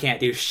 Nintendo can't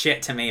do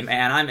shit to me,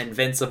 man. I'm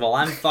invincible.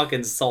 I'm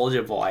fucking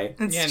Soulja Boy.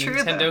 It's Yeah, true,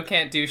 Nintendo though.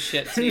 can't do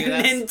shit to you.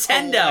 That's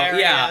Nintendo, yeah.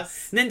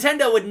 hilarious.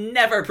 Nintendo would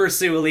never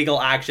pursue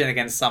legal action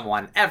against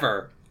someone,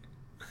 ever.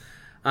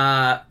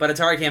 But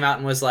Atari came out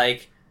and was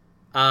like,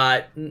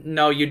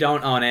 no, you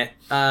don't own it.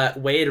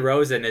 Wade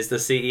Rosen is the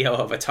CEO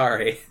of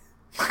Atari.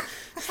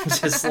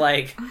 Just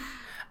like,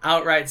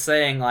 outright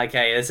saying like,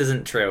 hey, this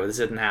isn't true. This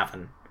didn't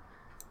happen.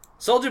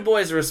 Soulja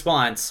Boy's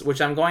response,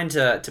 which I'm going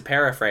to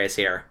paraphrase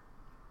here.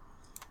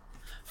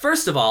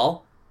 First of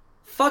all,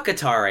 fuck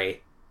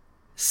Atari.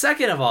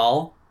 Second of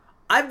all,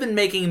 I've been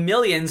making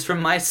millions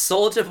from my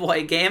Soulja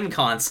Boy game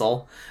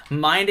console,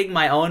 minding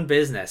my own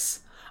business.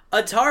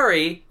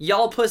 Atari,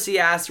 y'all pussy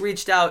ass,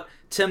 reached out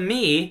to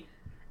me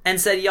and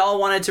said y'all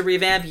wanted to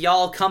revamp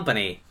y'all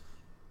company.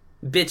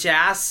 Bitch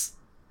ass.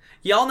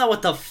 Y'all know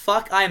what the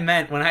fuck I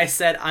meant when I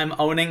said I'm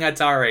owning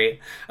Atari.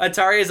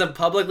 Atari is a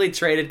publicly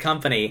traded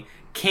company.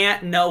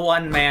 Can't no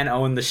one man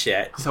own the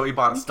shit. So he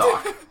bought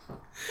stock.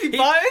 You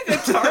bought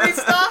Atari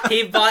stock?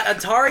 He bought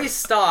Atari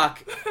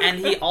stock, and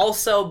he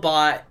also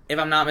bought, if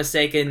I'm not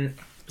mistaken,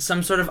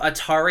 some sort of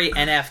Atari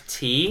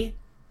NFT,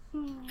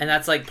 and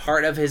that's like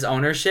part of his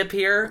ownership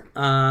here.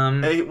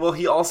 Hey, well,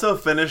 he also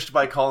finished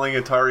by calling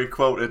Atari,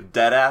 quote, a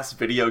dead-ass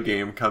video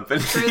game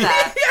company. True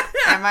that.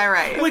 Am I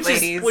right, which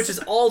ladies? is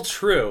all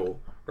true,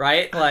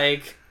 right?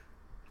 Like,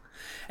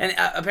 and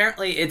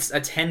apparently it's a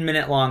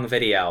 10-minute long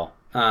video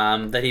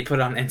that he put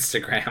on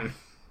Instagram,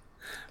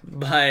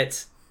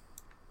 but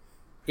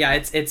yeah,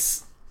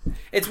 it's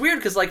weird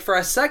because like for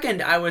a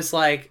second I was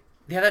like,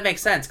 yeah, that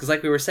makes sense because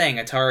like we were saying,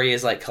 Atari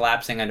is like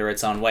collapsing under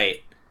its own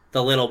weight,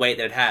 the little weight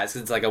that it has.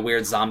 It's like a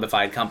weird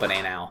zombified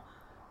company now,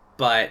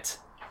 but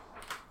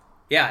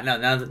yeah, no,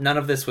 none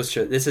of this was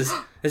true. This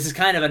is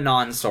kind of a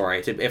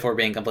non-story, if we're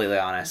being completely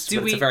honest.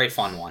 But it's a very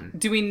fun one.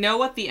 Do we know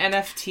what the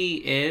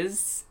NFT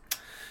is?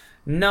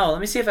 No, let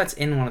me see if that's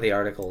in one of the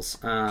articles.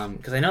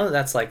 Because I know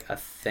that's like a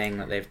thing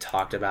that they've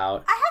talked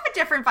about. I have a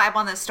different vibe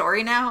on this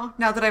story now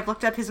that I've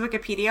looked up his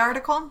Wikipedia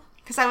article.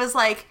 Because I was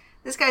like,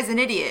 this guy's an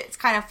idiot. It's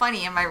kind of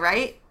funny, am I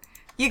right?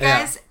 You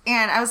guys?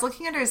 Yeah. And I was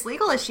looking under his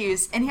legal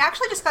issues, and he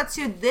actually just got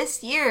sued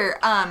this year.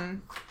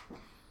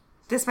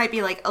 This might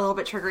be like a little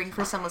bit triggering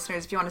for some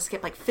listeners if you want to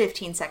skip like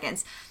 15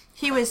 seconds.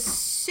 He was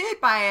sued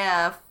by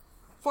a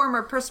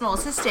former personal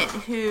assistant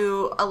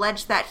who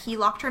alleged that he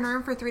locked her in a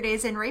room for 3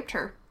 days and raped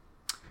her.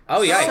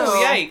 Oh, yikes.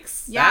 So-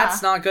 Yikes. Yeah.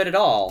 That's not good at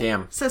all.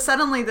 Damn. So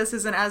suddenly this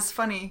isn't as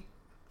funny.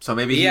 So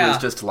maybe he Yeah. was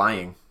just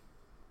lying.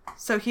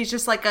 So he's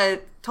just like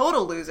a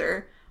total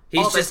loser.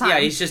 He's all the just, time. yeah,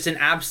 he's just an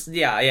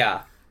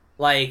yeah.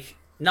 Like,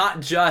 not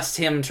just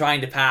him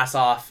trying to pass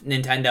off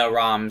Nintendo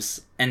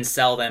ROMs and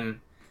sell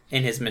them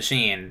in his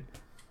machine,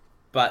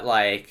 but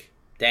like,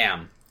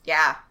 damn.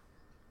 Yeah.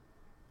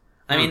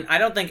 I mean, I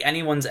don't think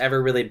anyone's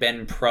ever really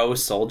been pro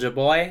Soulja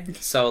Boy,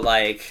 so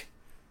like,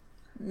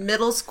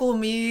 Middle school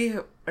me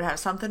would have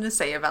something to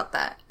say about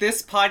that.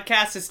 This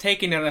podcast is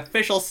taking an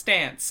official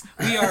stance.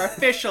 We are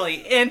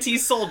officially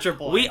anti-Soldier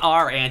Boy. we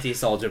are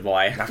anti-Soulja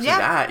Boy. After Yeah.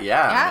 that,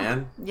 Yeah.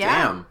 man.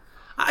 Yeah.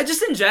 Damn.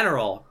 Just in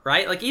general,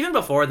 right? Like, even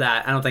before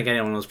that, I don't think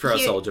anyone was pro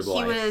Soulja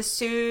Boy. He was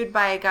sued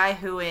by a guy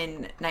who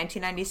in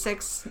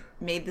 1996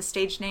 made the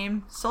stage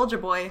name Soldier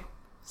Boy.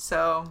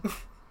 So,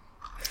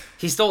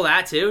 He stole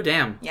that too?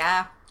 Damn.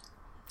 yeah.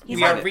 He's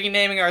We are like,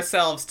 renaming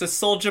ourselves to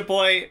Soldier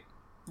Boy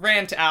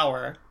Rant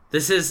Hour.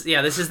 This is the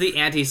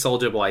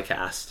anti-Soulja Boy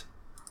cast.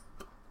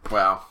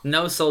 Wow.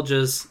 No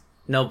soldiers,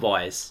 no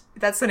boys.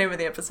 that's the name of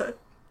the episode.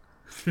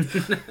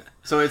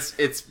 So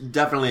it's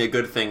definitely a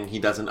good thing he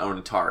doesn't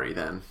own Atari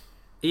then.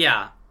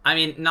 Yeah. I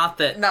mean, not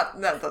that Not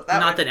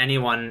that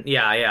anyone,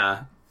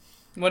 yeah.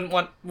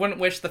 Wouldn't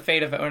wish the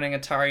fate of owning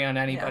Atari on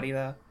anybody,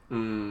 though.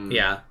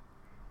 Yeah.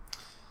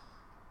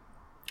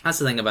 That's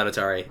the thing about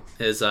Atari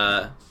is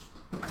well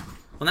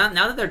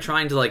now that they're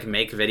trying to like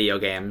make video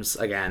games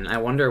again, I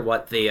wonder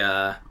what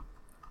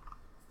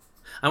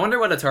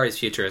Atari's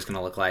future is going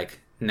to look like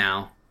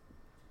now.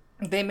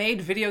 They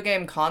made video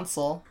game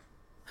console.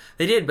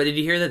 They did, but did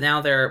you hear that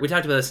now we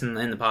talked about this in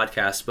the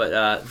podcast,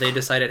 but they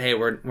decided, hey,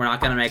 we're not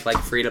going to make, like,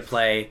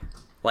 free-to-play,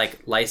 like,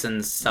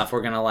 licensed stuff.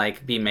 We're going to,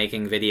 like, be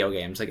making video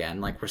games again.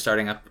 Like, we're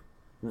starting up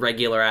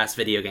regular-ass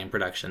video game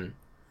production.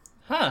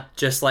 Huh.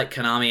 Just like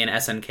Konami and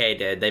SNK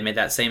did. They made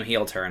that same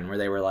heel turn where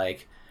they were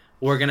like,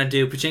 we're going to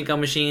do pachinko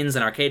machines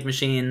and arcade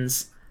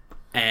machines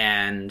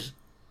and,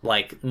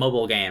 like,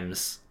 mobile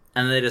games.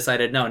 And then they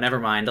decided, no, never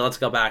mind. Let's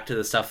go back to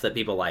the stuff that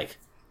people like.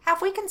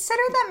 Have we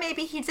considered that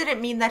maybe he didn't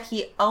mean that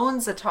he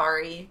owns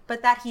Atari,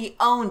 but that he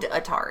owned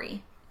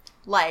Atari?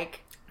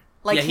 Like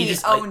Yeah, he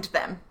just, owned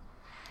them.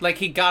 Like,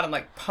 he got him,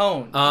 like,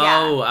 pwned.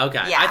 Oh,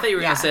 okay. Yeah, I thought you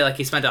were going yeah. to say, like,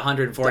 he spent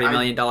 $140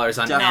 million on an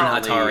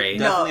Atari.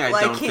 Definitely, I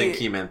like don't think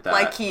he meant that.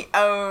 Like he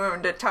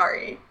owned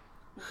Atari.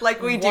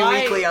 Like we do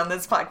Why- weekly on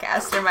this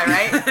podcast, am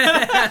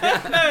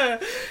I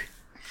right?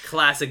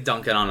 Classic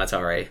Duncan on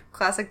Atari.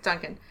 Classic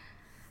Duncan.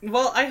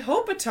 Well, I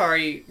hope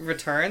Atari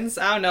returns.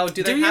 I don't know.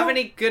 Do they Do have you?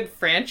 any good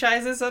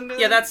franchises under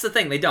Yeah, them? that's the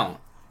thing. They don't.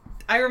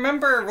 I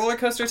remember Roller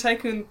Coaster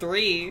Tycoon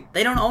 3.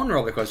 They don't own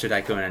Roller Coaster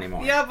Tycoon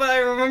anymore. Yeah, but I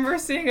remember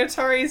seeing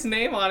Atari's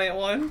name on it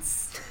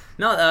once.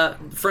 No,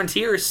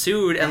 Frontier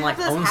sued and, like,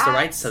 have those owns the hats.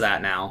 rights to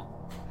that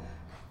now.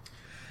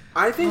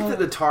 I think that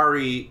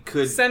Atari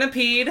could.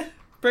 Centipede,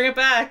 bring it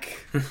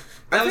back.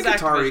 I think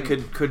was Atari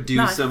Activision. could do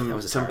No, I think that some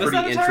was some Atari. Was pretty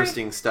that Atari?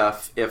 interesting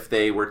stuff if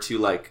they were to,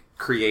 like,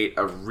 create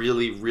a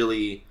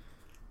really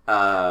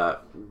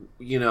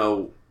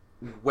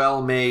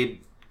well-made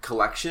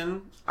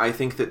collection. I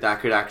think that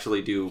could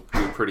actually do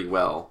pretty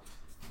well.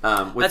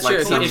 With, That's like,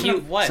 true. some, If you-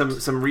 What?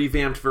 some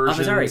revamped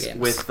versions Atari games.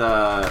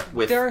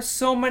 with There are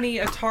so many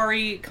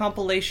Atari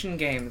compilation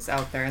games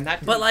out there, and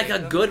that. But, like, a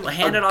didn't good...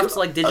 Hand it off to,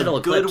 like, Digital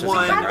a good Eclipse or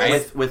one something,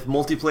 right? with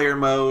multiplayer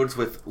modes,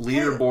 with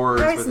leaderboards,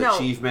 Guys, with no.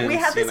 achievements. We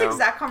had this you know?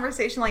 exact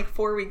conversation like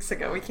 4 weeks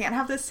ago. We can't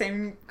have the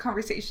same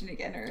conversation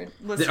again, or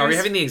listeners. Are we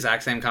having the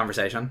exact same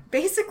conversation?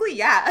 Basically,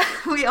 yeah,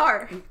 we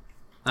are. Oh,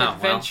 well.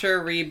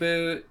 Adventure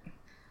reboot.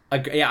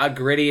 A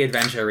gritty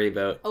adventure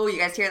reboot. Oh, you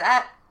guys hear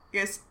that?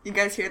 You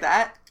guys hear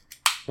that?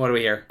 What do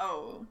we hear?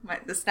 Oh,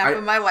 the snap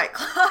of my White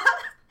Claw.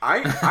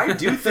 I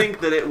do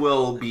think that it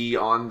will be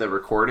on the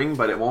recording,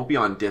 but it won't be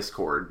on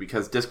Discord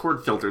because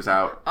Discord filters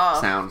out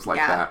sounds like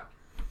yeah. that.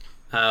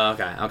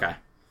 Oh, okay.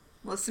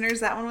 Listeners,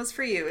 that one was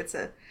for you. It's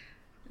a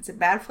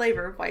bad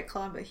flavor of White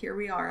Claw, but here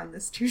we are on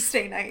this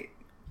Tuesday night.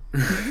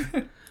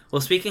 Well,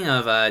 speaking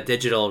of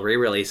digital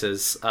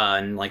re-releases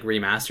and, like,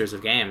 remasters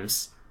of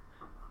games,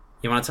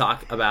 you want to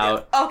talk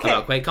about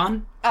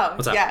QuakeCon? Oh,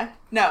 What's up? yeah.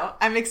 No,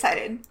 I'm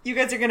excited. You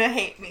guys are going to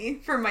hate me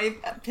for my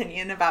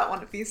opinion about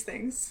one of these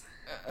things.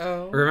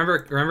 Oh.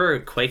 Remember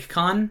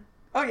QuakeCon?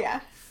 Oh,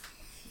 yeah.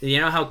 You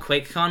know how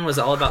QuakeCon was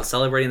all about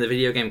celebrating the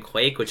video game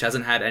Quake, which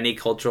hasn't had any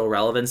cultural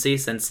relevancy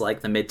since,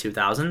 like, the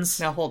mid-2000s?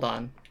 Now hold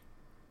on.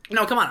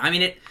 No, come on. I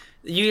mean,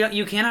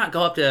 you cannot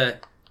go up to...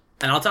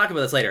 And I'll talk about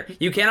this later.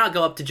 You cannot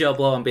go up to Joe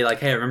Blow and be like,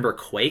 hey, remember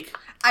Quake?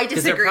 I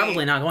Because they're disagree.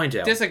 probably not going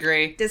to.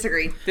 Disagree.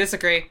 Disagree.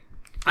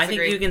 I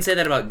think you can say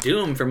that about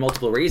Doom for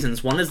multiple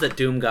reasons. One is that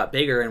Doom got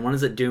bigger, and one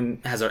is that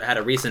Doom had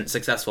a recent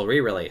successful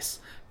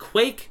re-release.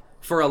 Quake,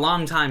 for a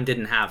long time,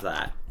 didn't have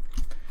that.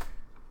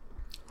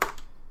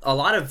 A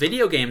lot of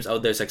video games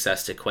owed their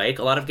success to Quake.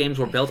 A lot of games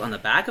were built on the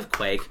back of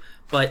Quake,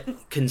 but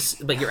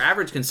your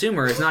average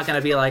consumer is not going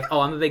to be like,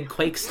 oh, I'm a big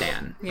Quake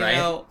stan, You right?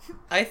 know,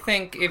 I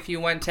think if you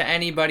went to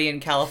anybody in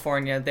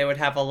California, they would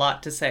have a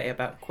lot to say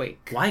about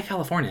Quake. Why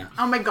California?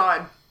 Oh, my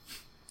God.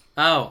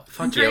 Oh,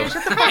 fuck you.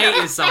 I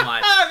hate you so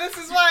much. Ah, this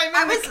is why I'm in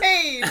I was- the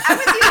cage.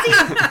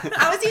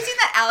 I was using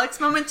that Alex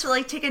moment to,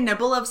 like, take a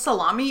nibble of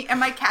salami, and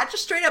my cat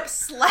just straight up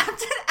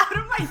slapped it out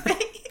of my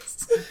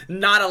face.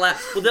 Not allowed.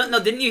 Well, no,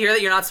 didn't you hear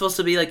that you're not supposed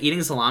to be, like,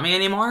 eating salami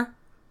anymore?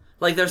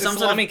 Like, there's Is some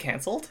salami sort of...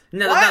 canceled?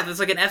 No, What? there's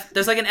like an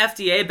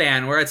FDA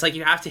ban where it's like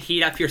you have to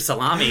heat up your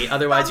salami,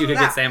 otherwise you could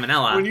get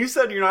salmonella. When you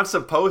said you're not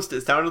supposed to,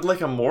 it sounded like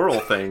a moral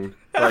thing.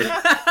 Like,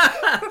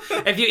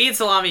 If you eat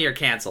salami, you're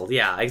canceled.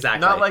 Yeah,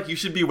 exactly. not like you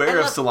should beware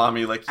of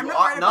salami. Like, I'm you not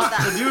ought worried about not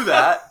that. to do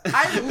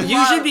that.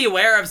 You should be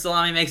aware of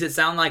salami. Makes it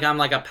sound like I'm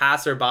like a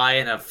passerby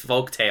in a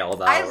folk tale,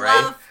 though, I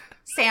right? love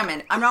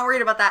salmon. I'm not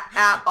worried about that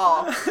at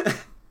all.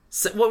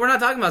 Well, we're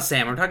not talking about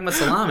salmon. We're talking about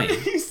salami.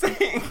 He's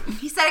saying.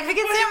 He said I could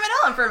get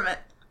salmonella from it.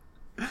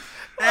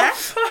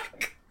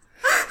 Fuck.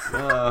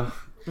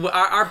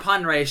 Our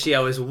pun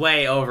ratio is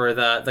way over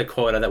the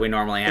quota that we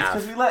normally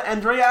Because have. we let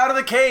Andrea out of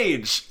the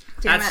cage.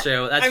 Damn That's it.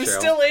 true. That's I'm true.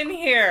 still in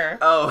here.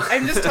 Oh.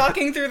 I'm just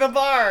talking through the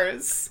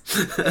bars.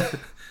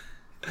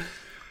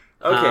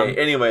 Okay,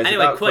 anyways.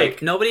 Anyway, about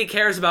Quake. Nobody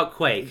cares about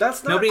Quake.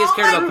 That's not- Nobody has Oh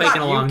cared my about Quake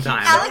in a God, long you keep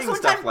time. Alex- Alex one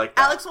stuff time, like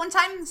that. Alex one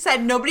time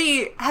said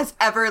nobody has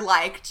ever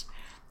liked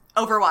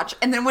Overwatch,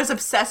 and then was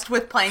obsessed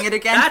with playing it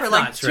again That's for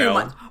like not 2 true.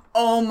 months.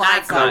 Oh my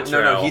That's god!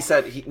 not No,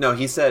 true.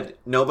 he said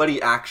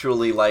nobody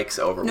actually likes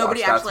Overwatch.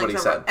 Nobody That's actually what he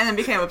likes said. Overwatch, and then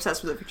became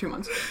obsessed with it for 2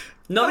 months.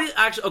 Nobody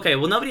actually. Okay,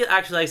 well, nobody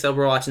actually likes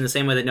Overwatch in the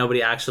same way that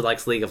nobody actually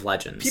likes League of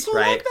Legends, People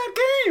right? like that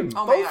game.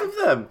 Oh my both God. of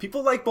them.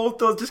 People like both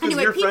those just because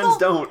Anyway, your friends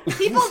don't.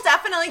 people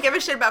definitely give a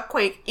shit about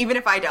Quake, even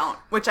if I don't,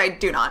 which I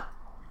do not.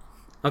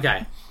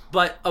 Okay.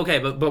 But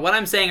what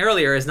I'm saying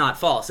earlier is not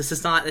false. This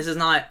is not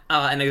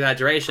an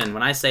exaggeration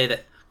when I say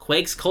that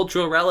Quake's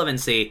cultural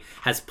relevancy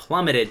has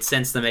plummeted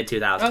since the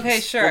mid-2000s. Okay,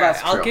 sure. Well,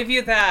 that's I'll true. give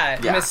you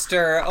that, Yeah.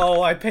 Mr.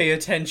 Oh, I pay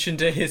attention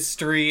to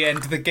history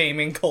and the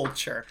gaming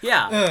culture.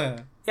 Yeah.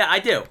 Yeah, I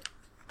do.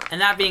 And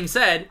that being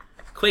said,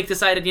 Quake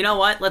decided, you know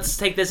what? Let's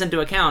take this into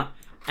account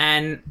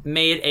and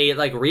made a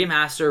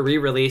remaster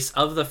re-release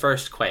of the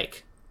first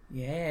Quake.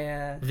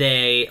 Yeah.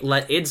 They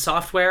let id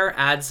Software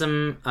add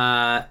some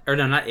or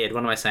no, not id,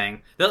 what am I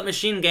saying? They let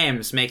Machine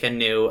Games make a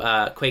new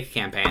Quake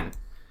campaign.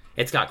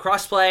 It's got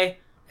crossplay,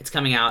 it's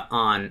coming out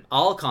on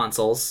all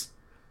consoles,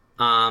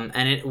 and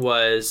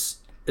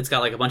it's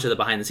got a bunch of the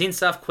behind the scenes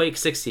stuff. Quake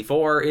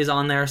 64 is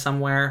on there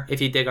somewhere if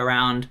you dig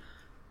around.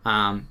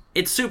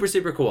 It's super,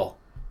 super cool.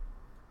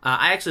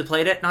 I actually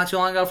played it not too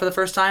long ago for the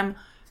first time.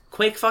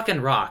 Quake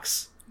fucking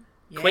rocks.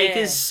 Yeah. Quake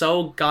is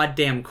so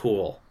goddamn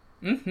cool.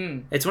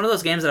 Mm-hmm. It's one of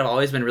those games that I've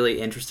always been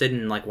really interested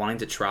in wanting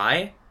to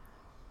try,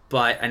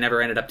 but I never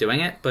ended up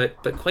doing it.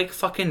 But Quake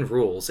fucking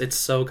rules. It's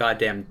so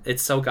goddamn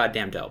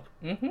dope.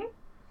 Mm-hmm.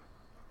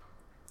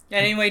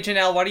 Anyway,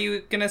 Janelle, what are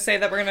you gonna say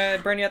that we're gonna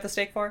burn you at the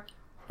stake for?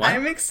 What?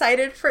 I'm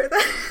excited for the.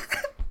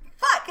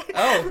 Fuck.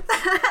 Oh,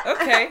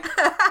 okay.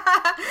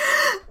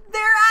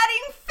 They're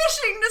adding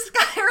fishing to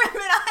Skyrim,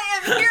 and I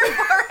am here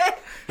for it.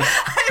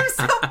 I am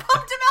so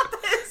pumped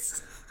about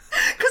this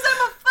because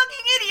I'm a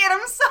fucking idiot.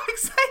 I'm so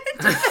excited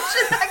to fish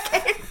in that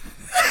game.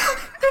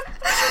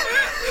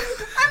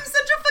 I'm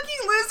such a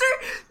fucking loser.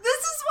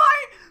 This is why.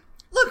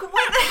 Look,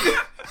 when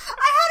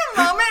I had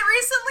a moment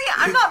recently.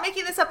 I'm not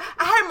making this up.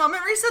 I had a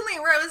moment recently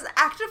where I was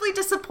actively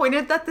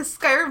disappointed that the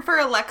Skyrim for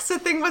Alexa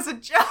thing was a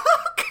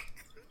joke.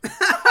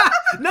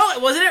 No,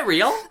 wasn't it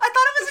real? I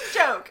thought it was a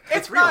joke.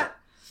 It's real. not.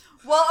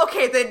 Well,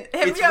 okay, then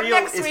hit me up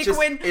next week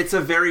it's a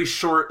very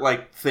short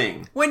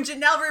thing. when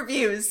Janelle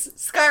reviews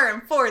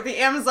Skyrim for the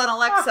Amazon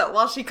Alexa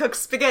while she cooks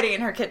spaghetti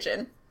in her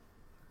kitchen.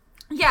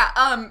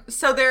 Yeah,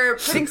 so they're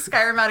putting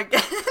Skyrim out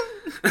again.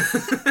 And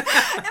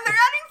they're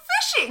adding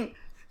fishing.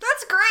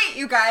 That's great,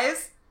 you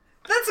guys.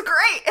 That's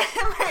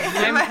great.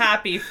 I'm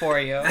happy for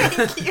you.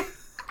 Thank you.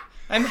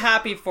 I'm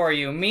happy for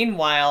you.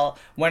 Meanwhile,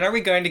 when are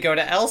we going to go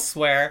to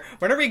Elsewhere?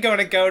 When are we going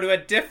to go to a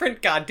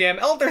different goddamn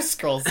Elder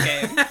Scrolls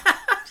game?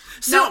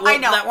 No, I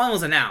know. That one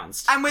was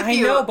announced. I'm with I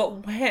you. know,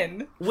 but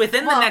when?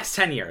 Within the Well- next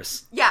 10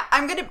 years. Yeah, we're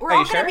Are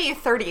all you gonna sure? be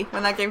 30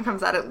 when that game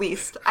comes out at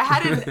least. I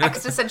had an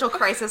existential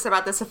crisis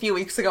about this a few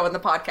weeks ago in the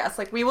podcast.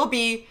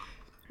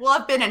 We'll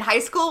have been in high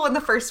school when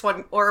the first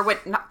one,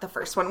 not the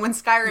first one, when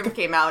Skyrim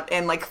came out,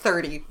 and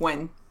 30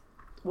 when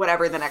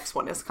whatever the next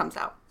one comes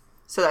out.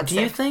 So that's Do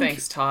you it. think,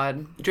 Thanks,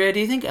 Todd. Drea, do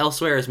you think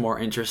Elsewhere is more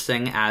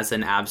interesting as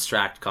an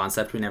abstract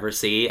concept we never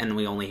see and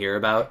we only hear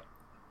about?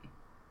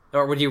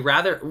 Or do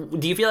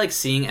you feel like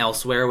seeing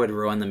Elsewhere would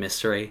ruin the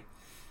mystery?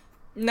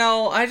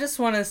 No, I just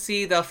want to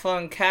see the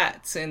fun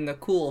cats in the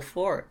cool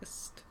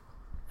forest.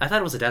 I thought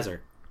it was a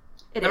desert.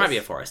 It There might is. be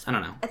a forest. I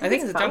don't know. I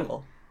think it's a both.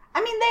 jungle.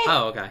 I mean, they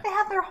Oh, okay. they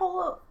have their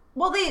whole.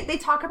 Well, they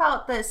talk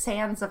about the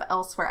sands of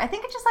Elsewhere. I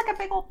think it's just a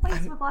big old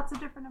place with lots of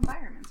different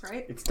environments,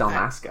 right? It's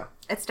Dalmasca.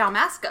 It's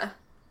Dalmasca,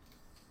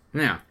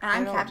 Yeah. and I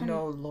I'm don't Captain.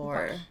 know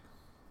lore.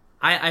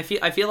 I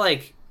feel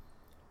like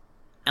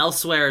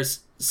Elsewhere's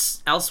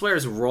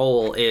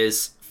role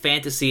is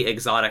fantasy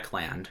exotic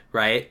land,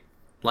 right?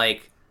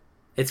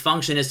 Its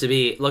function is to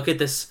be, look at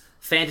this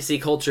fantasy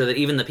culture that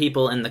even the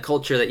people in the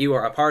culture that you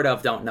are a part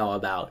of don't know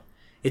about.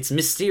 It's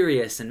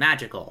mysterious and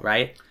magical,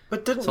 right?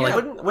 But like-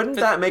 wouldn't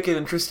that make it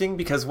interesting?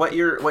 Because what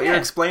you're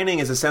explaining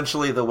is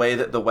essentially the way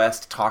that the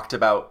West talked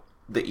about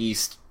the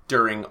East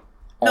during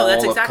all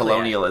that's of exactly it.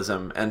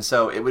 colonialism, and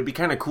so it would be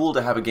kind of cool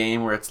to have a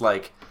game where it's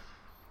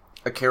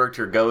a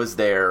character goes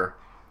there,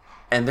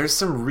 and there's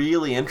some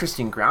really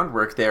interesting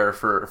groundwork there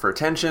for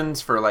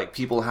tensions, for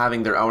people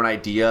having their own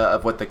idea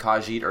of what the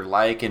Khajiit are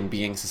like and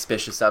being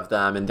suspicious of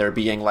them, and there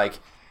being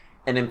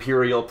an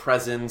imperial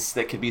presence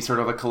that could be sort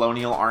of a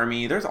colonial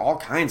army. There's all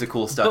kinds of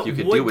cool stuff you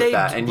could do with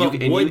that. And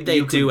would they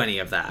could do any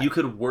of that? You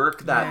could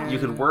work that. You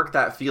could work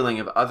that feeling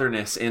of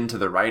otherness into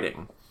the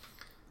writing,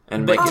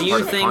 and But make do it you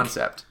part of the think-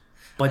 concept.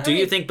 But do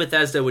you think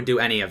Bethesda would do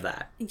any of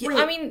that? Wait,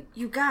 I mean,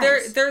 you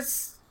guys.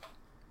 there's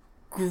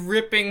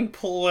gripping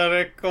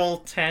political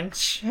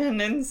tension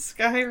in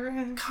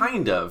Skyrim.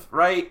 Kind of,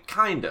 right?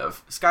 Kind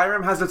of.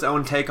 Skyrim has its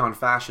own take on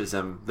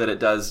fascism that it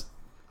does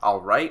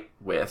all right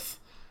with,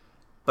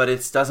 but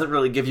it doesn't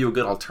really give you a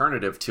good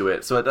alternative to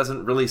it, so it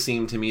doesn't really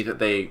seem to me that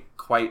they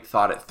quite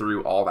thought it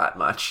through all that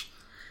much.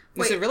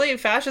 Is it really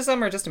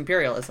fascism or just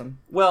imperialism?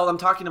 Well, I'm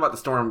talking about the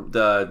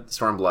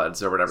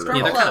Stormbloods or whatever they're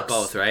Yeah, they're called. kind of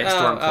both, right?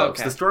 Stormcloaks.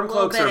 okay. The a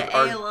little Stormcloaks bit of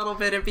are A, a little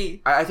bit of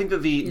B. I think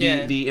that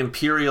Yeah. the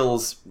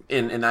Imperials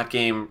in that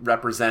game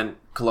represent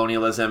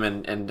colonialism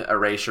and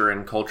erasure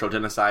and cultural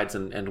genocides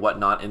and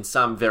whatnot in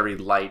some very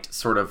light,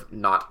 sort of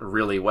not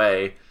really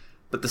way.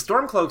 But the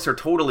Stormcloaks are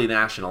totally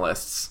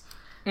nationalists.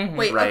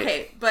 Wait, Right.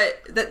 okay, but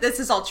this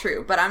is all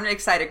true, but I'm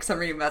excited because I'm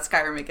reading about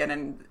Skyrim again,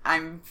 and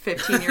I'm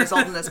 15 years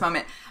old in this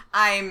moment.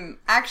 I'm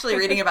actually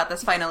reading about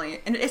this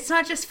finally, and it's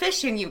not just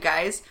fishing, you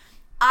guys.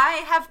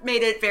 I have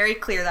made it very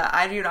clear that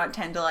I do not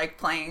tend to like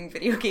playing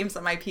video games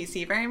on my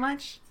PC very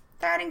much.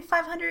 They're adding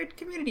 500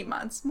 community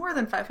mods. More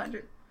than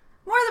 500.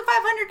 More than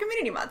 500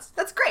 community mods.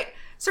 That's great.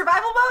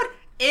 Survival mode?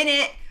 In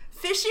it.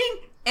 Fishing?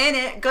 In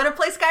it. Gonna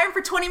play Skyrim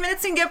for 20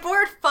 minutes and get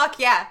bored? Fuck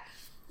yeah.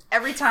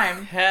 Every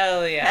time.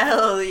 Hell yeah.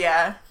 Hell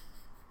yeah.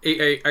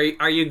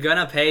 Are you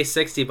gonna pay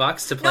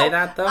 $60 to play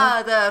that though?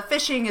 The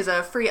fishing is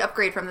a free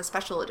upgrade from the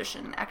special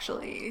edition,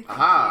 actually.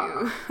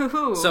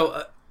 Aha.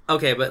 So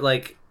okay, but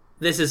like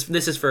this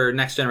is for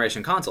next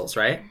generation consoles,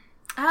 right?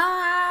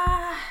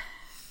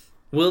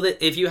 Will it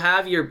if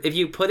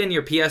you put in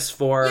your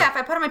PS4? Yeah, if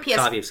I put on my copy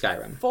of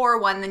PS4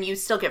 Skyrim one, then you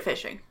still get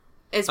fishing.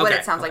 Is what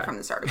it sounds like from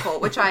this article,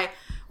 which I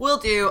will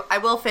do. I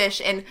will fish,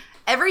 and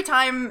every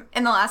time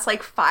in the last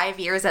like 5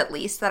 years at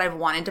least that I've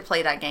wanted to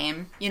play that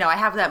game, you know, I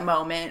have that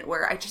moment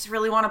where I just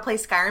really want to play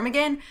Skyrim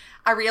again.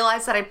 I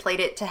realized that I played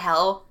it to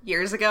hell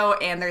years ago,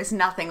 and there's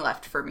nothing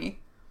left for me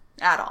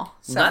at all.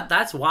 So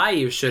that's why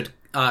you should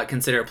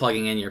consider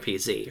plugging in your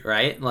PC,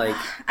 right? Like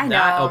I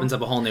that know. opens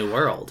up a whole new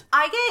world.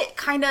 I get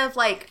kind of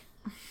like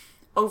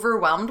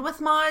overwhelmed with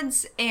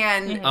mods,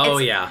 and Oh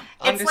it's, yeah.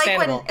 it's like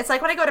when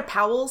Understandable. I go to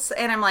Powell's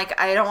and I'm like,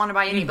 I don't want to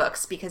buy any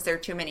books because there are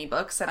too many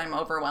books and I'm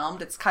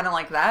overwhelmed. It's kind of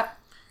like that.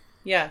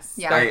 Yes.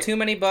 Yeah. There are I- too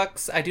many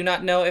books. I do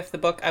not know if the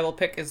book I will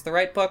pick is the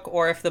right book,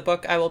 or if the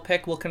book I will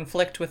pick will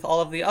conflict with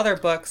all of the other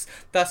books,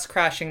 thus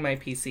crashing my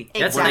PC.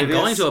 That's Exactly. like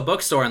going to a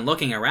bookstore and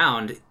looking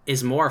around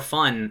is more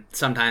fun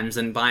sometimes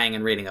than buying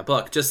and reading a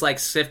book. Just like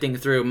sifting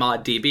through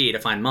ModDB to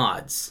find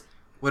mods.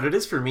 What it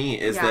is for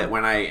me is Yeah. that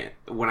when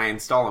I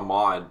install a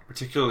mod,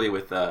 particularly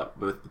with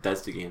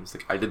Bethesda games,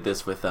 like I did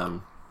this with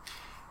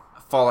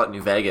Fallout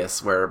New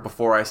Vegas, where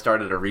before I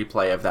started a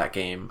replay of that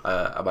game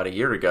about a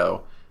year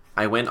ago,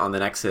 I went on the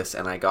Nexus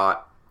and I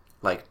got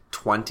like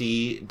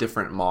 20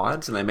 different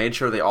mods, and I made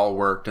sure they all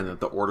worked and that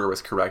the order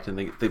was correct, and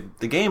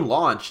the game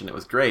launched and it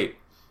was great.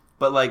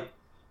 But like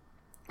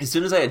as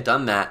soon as I had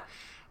done that,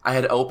 I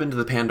had opened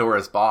the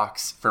Pandora's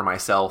box for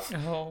myself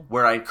Oh.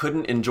 where I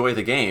couldn't enjoy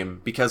the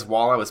game because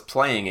while I was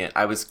playing it,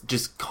 I was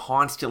just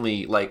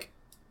constantly like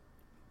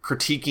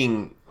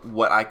critiquing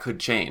what I could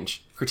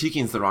change.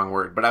 Critiquing is the wrong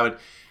word, but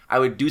I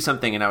would do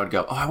something and I would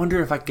go, oh, I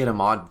wonder if I could get a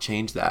mod to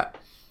change that.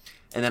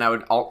 And then I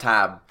would alt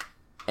tab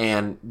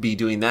and be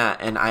doing that,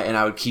 and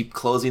I would keep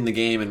closing the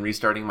game and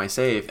restarting my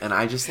save, and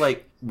I just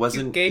like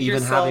wasn't Gave even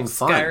yourself having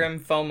fun. Skyrim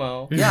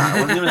FOMO. Yeah, I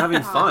wasn't even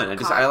having fun. I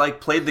God. I like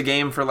played the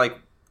game for like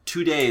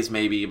 2 days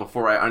maybe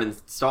before I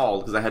uninstalled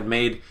because I had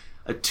made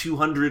a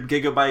 200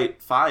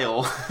 gigabyte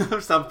file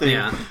or something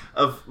Yeah.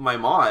 of my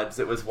mods.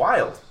 It was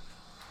wild.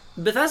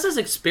 Bethesda's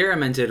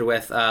experimented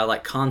with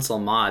like console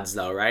mods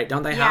though, right?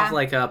 Don't they Yeah. have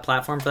like a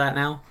platform for that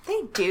now?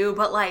 They do,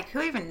 but like,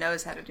 who even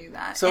knows how to do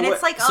that? So and what-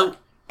 it's like, so-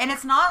 and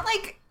it's not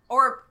like,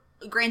 or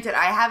granted,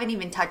 I haven't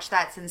even touched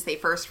that since they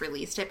first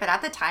released it, but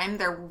at the time,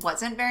 there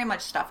wasn't very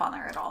much stuff on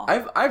there at all.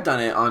 I've done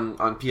it on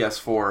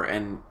PS4,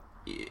 and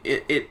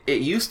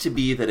it used to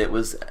be that it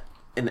was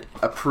an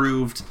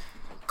approved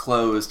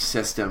closed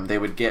system. They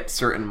would get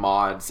certain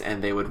mods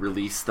and they would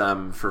release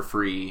them for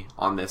free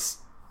on this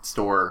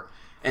store,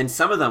 and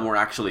some of them were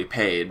actually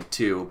paid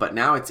too. But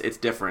now it's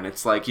different.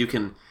 It's like you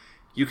can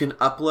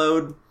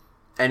upload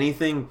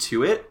anything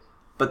to it,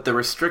 but the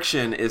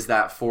restriction is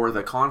that for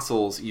the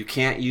consoles you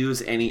can't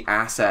use any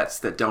assets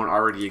that don't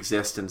already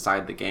exist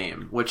inside the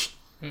game, which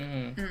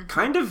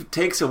kind of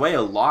takes away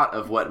a lot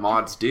of what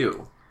mods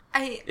do.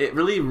 It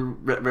really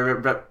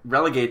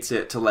relegates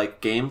it to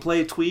like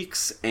gameplay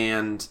tweaks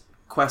and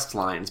quest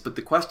lines, but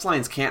the quest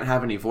lines can't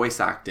have any voice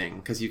acting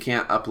because you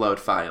can't upload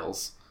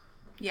files.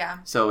 Yeah.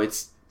 So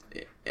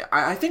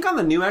I think on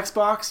the new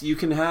Xbox you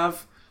can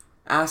have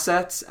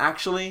assets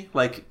actually,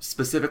 like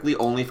specifically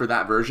only for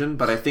that version,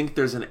 but I think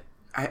there's a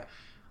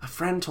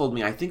friend told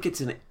me I think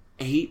it's an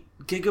 8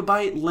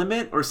 gigabyte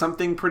limit or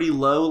something pretty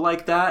low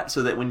like that,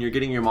 so that when you're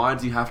getting your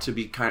mods you have to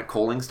be kind of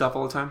calling stuff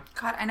all the time.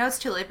 God, I know it's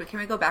too late, but can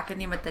we go back and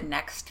name it the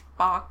next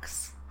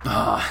box?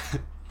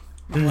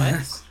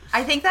 What?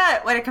 I think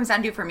that what it comes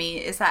down to for me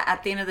is that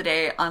at the end of the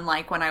day,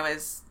 unlike when I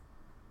was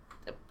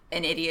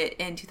an idiot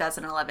in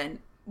 2011,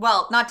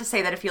 well, not to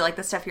say that if you like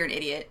this stuff, you're an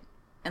idiot,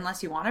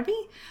 unless you want to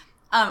be.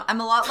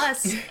 I'm a lot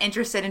less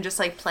interested in just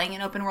like playing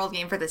an open world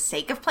game for the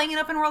sake of playing an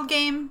open world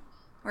game.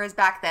 Whereas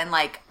back then,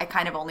 like, I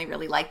kind of only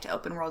really liked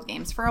open world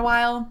games for a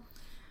while.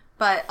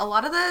 But a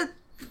lot of the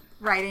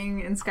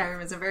writing in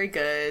Skyrim isn't very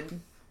good.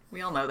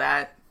 We all know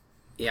that.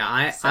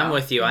 Yeah, I'm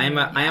with you. I am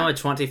a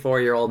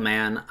 24-year-old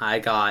man. I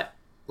got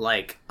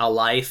like a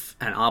life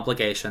and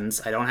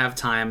obligations. I don't have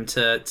time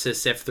to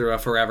sift through a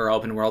forever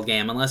open world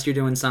game unless you're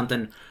doing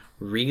something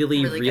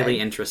really Really good.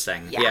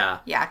 interesting. Yeah,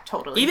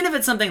 totally. Even if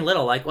it's something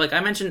little, like I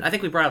mentioned, I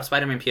think we brought up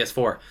Spider-Man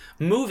PS4.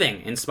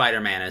 Moving in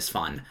Spider-Man is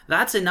fun.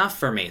 That's enough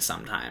for me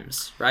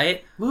sometimes,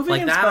 right? Moving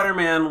like in that,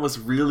 Spider-Man was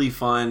really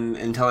fun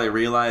until I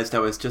realized I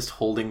was just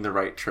holding the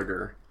right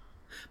trigger.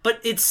 but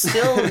it's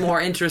still more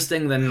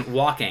interesting than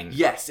walking.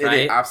 Yes,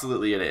 right?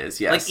 absolutely it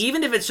is, yes. Like,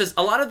 even if it's just,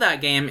 a lot of that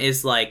game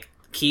is like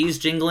keys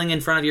jingling in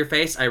front of your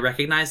face. I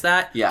recognize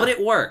that. Yeah. But it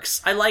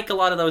works. I like a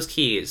lot of those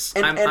keys.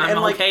 I'm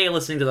like, okay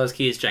listening to those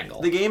keys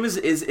jingle. The game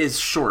is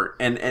short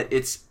and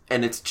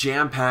it's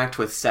jam packed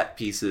with set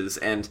pieces,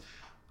 and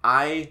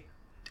I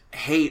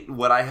hate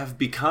what I have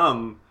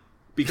become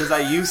because I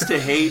used to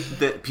hate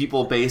that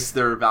people base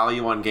their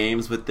value on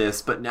games with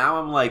this, but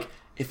now I'm like,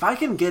 if I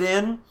can get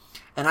in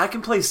and I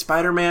can play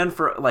Spider-Man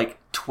for like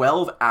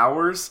 12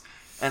 hours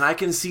and I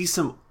can see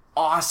some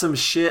awesome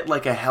shit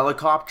like a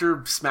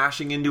helicopter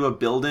smashing into a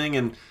building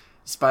and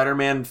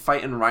Spider-Man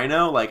fighting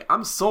Rhino, like,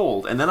 I'm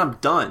sold, and then I'm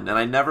done and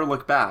I never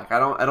look back. I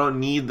don't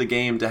need the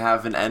game to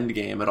have an end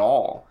game at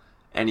all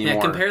anymore.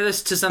 Yeah, compare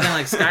this to something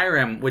like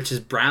Skyrim, which is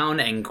brown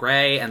and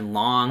gray and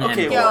long and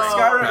okay, boring. well,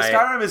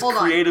 Skyrim is Hold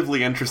on.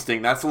 creatively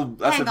interesting. That's a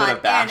bit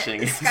of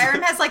bashing. And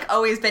Skyrim has like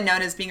always been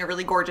known as being a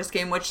really gorgeous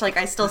game, which like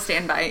I still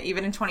stand by.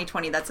 Even in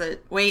 2020, that's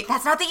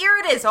not the year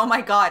it is. Oh my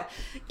god!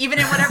 Even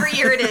in whatever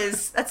year it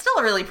is, that's still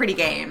a really pretty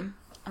game.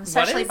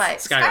 Especially is? by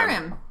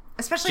Skyrim.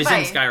 Especially She's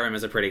by saying Skyrim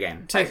is a pretty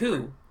game. To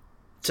who?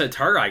 To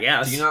her, I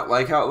guess. Do you not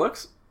like how it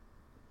looks?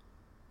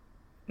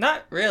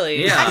 Not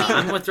really. Yeah,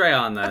 I'm with Dre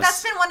on this. But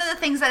that's been one of the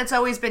things that it's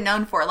always been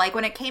known for. Like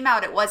when it came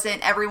out, it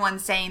wasn't everyone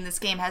saying this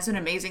game has an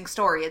amazing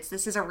story.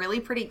 This is a really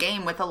pretty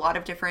game with a lot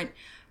of different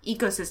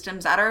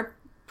ecosystems that are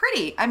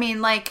pretty. I mean,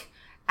 like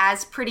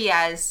as pretty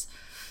as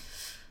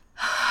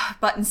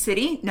Button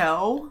City?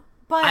 No.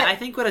 But I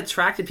think what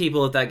attracted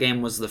people at that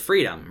game was the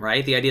freedom,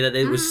 right? The idea that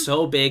it was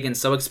so big and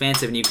so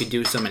expansive and you could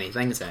do so many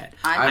things in it.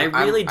 I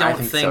really don't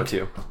think so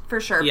too. for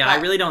sure. Yeah, but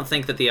I really don't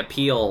think that the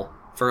appeal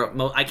for...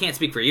 I can't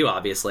speak for you,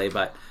 obviously,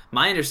 but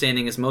my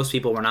understanding is most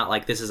people were not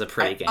like, this is a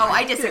pretty game. Oh,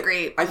 I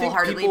disagree I think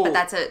wholeheartedly, people- but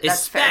that's fair.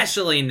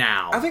 Especially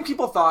now. I think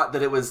people thought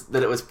that it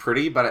was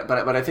pretty, but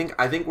I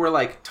think we're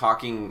like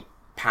talking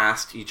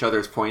past each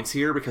other's points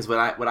here, because what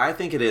I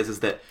think it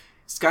is that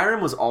Skyrim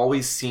was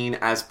always seen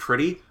as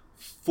pretty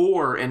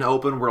for an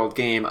open world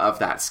game of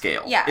that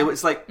scale. Yeah. It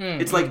was like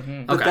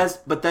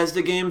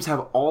Bethesda games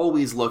have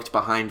always looked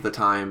behind the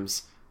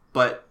times,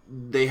 but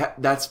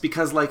that's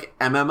because like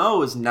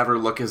MMOs never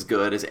look as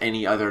good as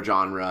any other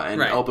genre, and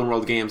Right. open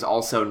world games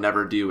also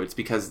never do. It's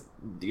because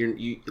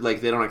you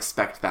like they don't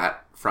expect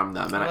that from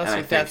them. And Unless I you're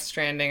think Death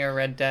Stranding or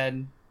Red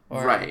Dead.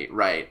 Or...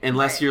 Right.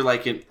 Unless you're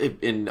like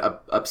in a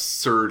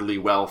absurdly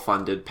well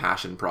funded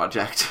passion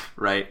project,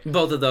 right?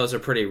 Both of those are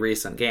pretty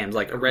recent games.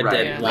 Like Red Right.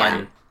 Dead Yeah.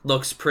 1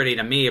 looks pretty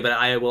to me, but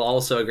I will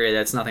also agree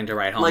that it's nothing to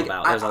write home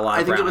about. There's a lot I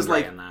of think brown it was and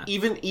gray like in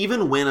that.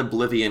 even when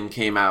Oblivion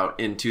came out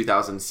in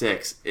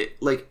 2006,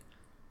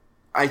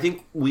 I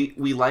think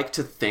we like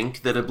to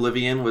think that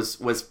Oblivion was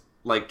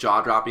like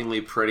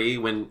jaw-droppingly pretty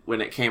when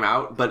it came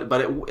out, but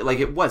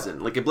it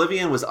wasn't. Like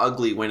Oblivion was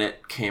ugly when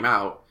it came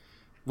out.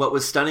 What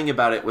was stunning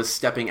about it was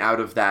stepping out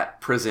of that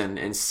prison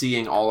and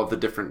seeing all of the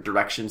different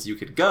directions you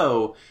could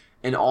go,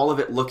 and all of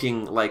it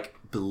looking like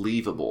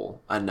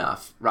believable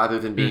enough rather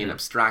than being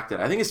abstracted.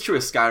 I think it's true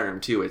of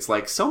Skyrim too. It's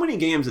like so many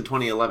games in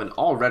 2011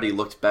 already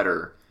looked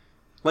better.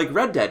 Like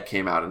Red Dead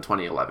came out in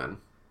 2011.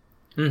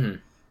 Mm-hmm.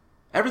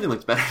 Everything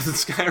looked better than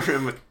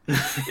Skyrim.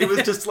 It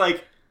was just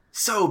like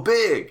so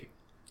big.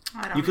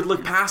 You could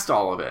look past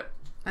all of it.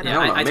 Yeah,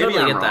 don't know. I Maybe totally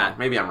I'm get wrong. that.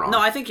 Maybe I'm wrong. No,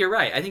 I think you're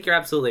right. I think you're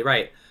absolutely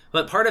right.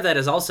 But part of that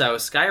is also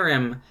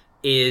Skyrim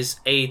is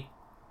a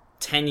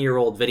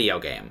 10-year-old video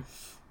game,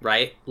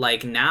 right?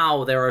 Like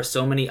now there are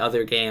so many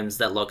other games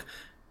that look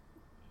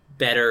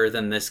better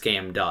than this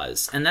game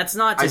does. And that's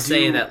not to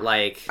say that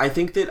like I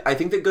think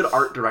that good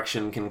art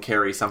direction can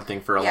carry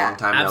something for a long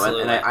time though.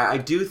 Absolutely. And I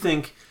do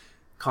think,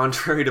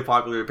 contrary to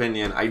popular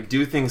opinion, I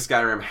do think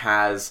Skyrim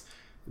has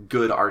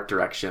good art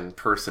direction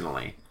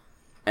personally.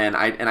 And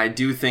I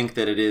do think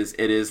that it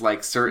is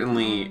like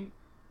certainly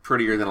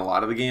prettier than a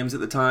lot of the games at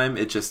the time.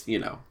 It just,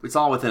 it's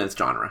all within its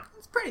genre.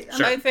 It's pretty.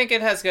 I think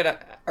it has good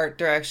art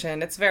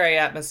direction. It's very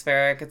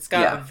atmospheric. It's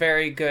got Yeah. a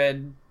very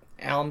good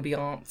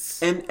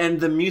ambiance.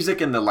 And the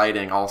music and the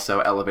lighting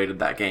also elevated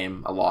that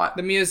game a lot.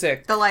 The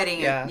music. The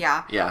lighting, Yeah.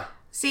 Yeah.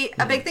 See,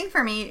 a big thing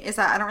for me is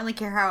that I don't really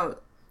care how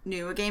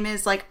new a game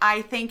is. Like,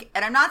 I think,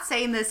 and I'm not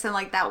saying this in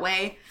like that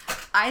way,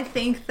 I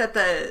think that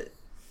the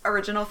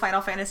original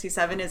Final Fantasy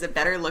VII is a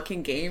better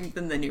looking game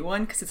than the new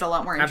one because it's a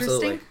lot more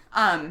interesting.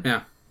 Absolutely.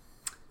 Yeah.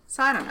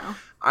 So I don't know.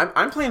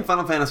 I'm playing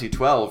Final Fantasy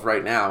 12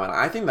 right now, and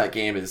I think that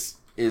game is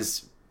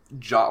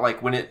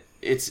like when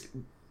it's.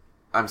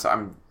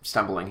 I'm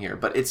stumbling here,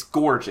 but it's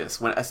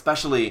gorgeous when,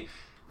 especially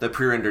the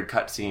pre-rendered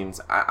cutscenes.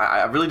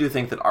 I really do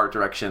think that art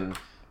direction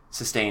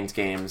sustains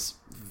games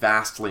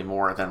vastly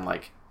more than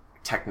like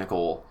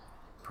technical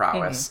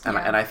prowess, and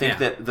I think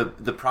that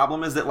the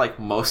problem is that like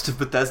most of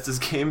Bethesda's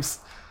games,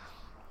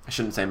 I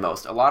shouldn't say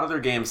most, a lot of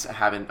their games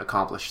haven't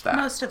accomplished that.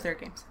 Most of their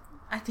games.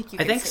 I think you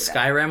I can think say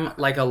that. Skyrim,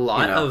 like a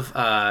lot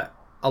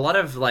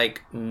of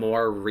like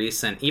more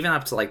recent, even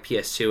up to like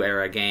PS2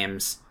 era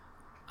games,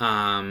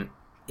 are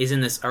in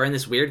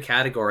this weird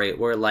category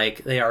where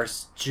like they are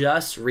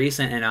just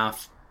recent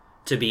enough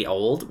to be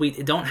old. We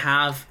don't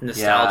have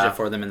nostalgia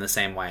for them in the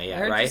same way I yet,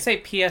 heard right? you say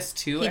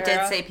PS2 He era.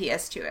 did say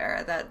PS2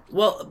 era. That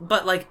Well,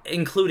 but like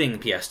including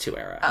PS2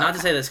 era. Not to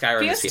say that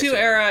Skyrim is PS2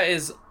 era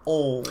is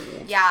old.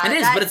 Yeah, It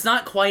is, but it's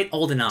not quite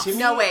old enough.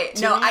 No, wait.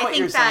 To No, me, I what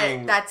you're think that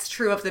saying- that's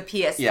true of the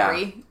PS3.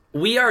 Yeah.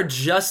 We are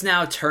just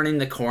now turning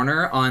the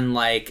corner on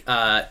like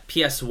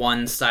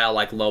PS1 style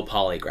like low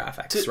poly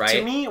graphics, right?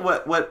 To me,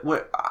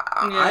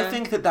 I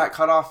think that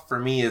cutoff for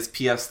me is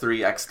PS3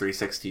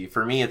 X360.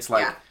 For me, it's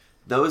like Yeah.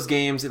 those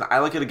games, and I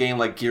look at a game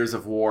like Gears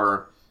of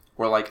War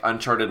or like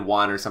Uncharted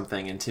 1 or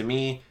something, and to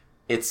me,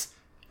 it's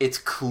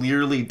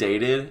clearly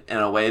dated in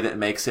a way that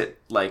makes it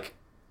like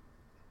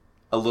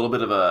a little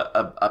bit of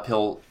a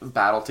uphill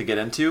battle to get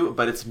into,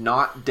 but it's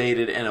not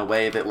dated in a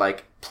way that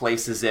like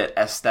places it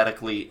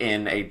aesthetically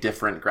in a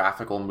different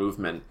graphical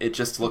movement. It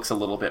just looks a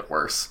little bit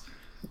worse.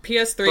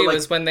 PS3 But, like-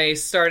 was when they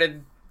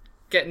started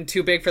getting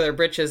too big for their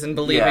britches and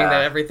believing Yeah.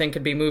 that everything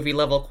could be movie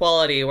level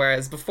quality,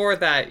 whereas before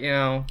that, you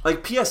know,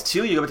 Like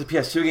PS2, you go back to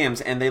PS2 games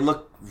and they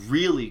look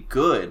really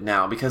good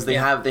now because they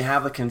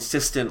have a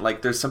consistent,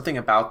 like there's something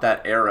about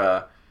that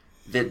era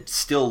that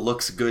still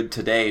looks good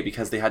today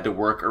because they had to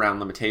work around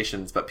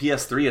limitations. But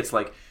PS3, it's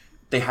like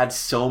they had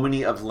so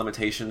many of the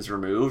limitations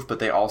removed, but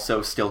they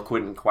also still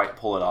couldn't quite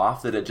pull it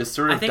off that it just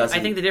sort of doesn't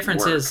I think the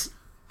difference work. is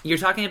you're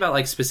talking about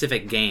like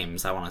specific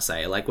games. I want to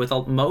say like with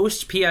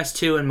most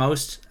PS2 and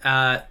most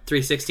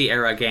 360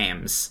 era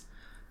games,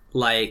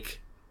 like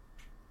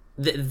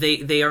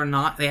they are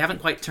not. They haven't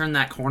quite turned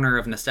that corner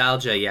of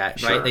nostalgia yet,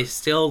 Sure. right? They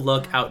still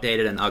look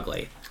outdated and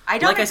ugly. I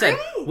don't Like I said,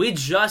 agree. we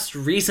just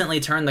recently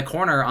turned the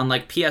corner on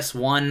like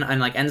PS1 and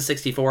like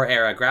N64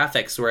 era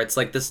graphics where it's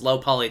like this low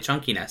poly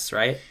chunkiness,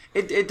 right?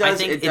 It I does.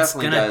 think It it's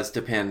definitely gonna- does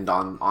depend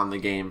on the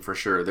game for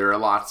sure. There are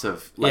lots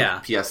of like Yeah.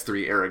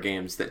 PS3 era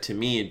games that to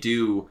me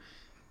do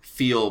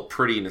feel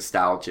pretty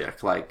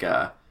nostalgic. Like,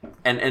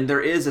 and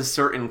there is a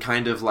certain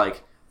kind of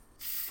like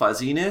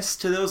fuzziness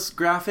to those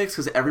graphics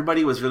because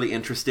everybody was really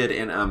interested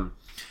in.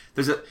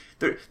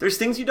 There's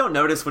things you don't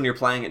notice when you're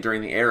playing it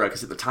during the era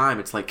because at the time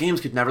it's like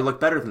games could never look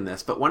better than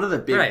this. But one of the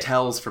big Right.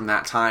 tells from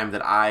that time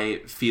that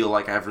I feel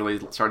like I've really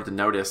started to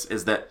notice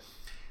is that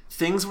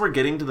things were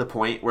getting to the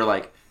point where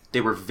like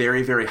they were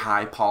very, very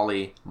high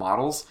poly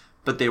models,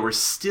 but they were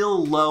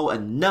still low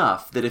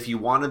enough that if you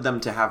wanted them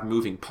to have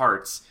moving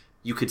parts,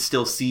 you could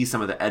still see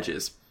some of the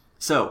edges.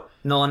 So,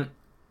 Nolan,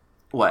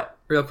 what?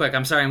 real quick,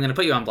 I'm sorry I'm going to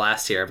put you on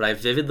blast here, but I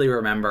vividly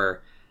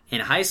remember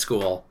in high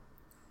school,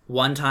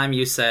 one time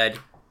you said,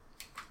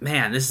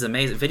 man, this is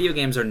amazing. Video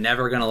games are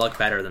never going to look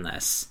better than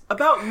this.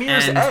 About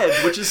Mirror's And-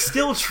 Edge, which is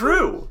still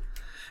true.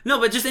 No,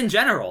 but just in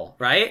general,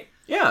 right?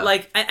 Yeah.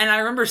 Like, and I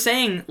remember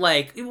saying,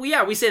 like,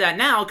 yeah, we say that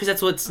now because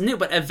that's what's new,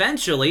 but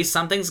eventually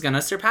something's going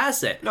to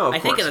surpass it. No, of I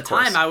think course, at the of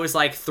course. time I was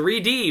like,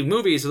 3D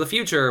movies are the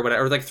future, or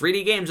whatever, or like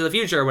 3D games are the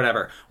future, or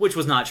whatever, which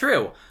was not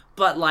true.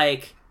 But,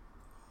 like,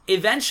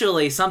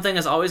 eventually something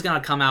is always going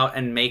to come out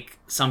and make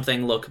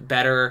something look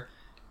better,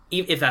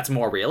 if that's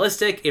more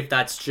realistic, if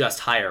that's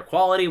just higher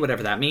quality,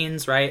 whatever that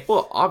means, right?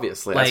 Well,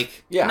 obviously.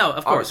 Like, yeah, no,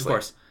 of course, obviously. of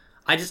course.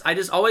 I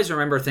just always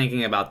remember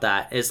thinking about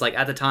that. Is like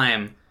at the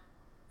time,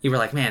 you were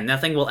like, man,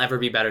 nothing will ever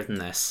be better than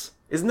this.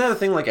 Isn't that a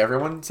thing like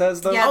everyone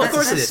says, though? Yeah, Oh, of that's-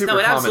 course it That's a is. super No,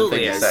 it common absolutely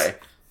thing to is. say.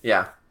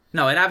 Yeah.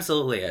 No, it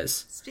absolutely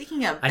is.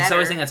 Speaking of I better, just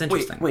always think that's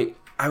interesting. Wait.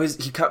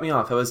 He cut me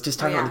off. I was just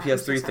talking about the I'm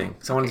so PS3 sorry. thing,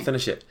 so I wanted to Okay.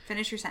 finish it.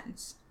 Finish your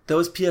sentence.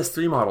 Those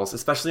PS3 models,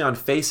 especially on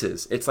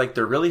faces, it's like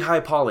they're really high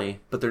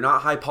poly, but they're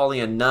not high poly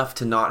enough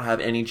to not have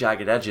any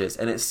jagged edges.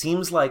 And it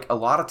seems like a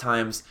lot of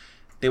times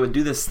they would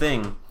do this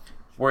thing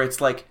where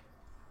it's like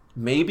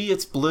maybe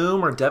it's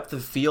bloom or depth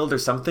of field or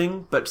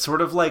something, but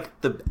sort of like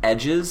the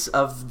edges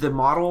of the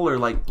model are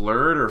like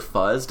blurred or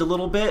fuzzed a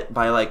little bit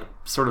by like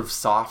sort of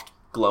soft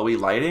glowy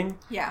lighting.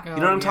 Yeah. You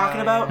know what I'm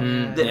talking about?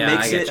 That yeah, I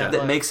makes it getcha.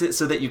 that makes it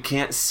so that you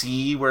can't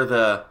see where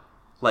the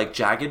like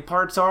jagged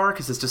parts are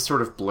because it's just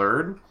sort of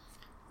blurred.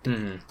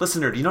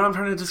 Listener, do you know what I'm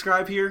trying to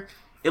describe here?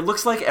 It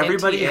looks like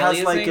everybody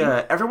has like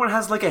Anti-aliasing? everyone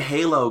has like a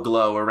halo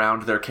glow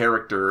around their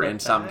character in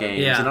some games.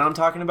 Yeah. You know what I'm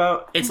talking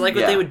about? It's like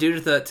what Yeah. they would do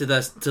to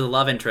the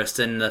love interest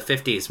in the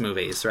 50s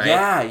movies, right?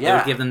 Yeah, They yeah.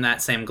 would give them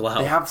that same glow.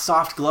 They have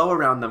soft glow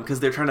around them because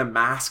they're trying to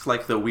mask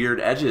like the weird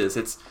edges.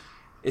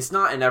 It's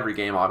not in every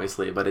game,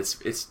 obviously, but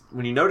it's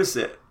when you notice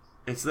it,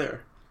 it's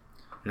there.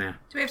 Yeah,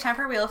 Do we have time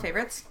for Wheel of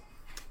Favorites?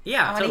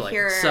 yeah, I want totally. to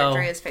hear so,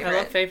 Andrea's I favorite.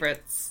 love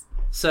favorites.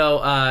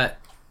 So,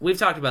 we've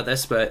talked about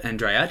this, but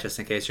Andrea, just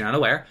in case you're not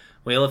aware,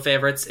 Wheel of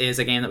Favorites is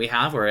a game that we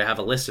have where I have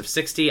a list of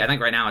 60. I think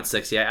right now it's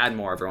 60. I add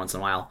more every once in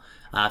a while.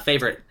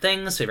 Favorite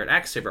things, favorite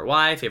X, favorite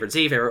Y, favorite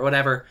Z, favorite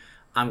whatever.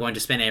 I'm going to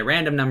spin a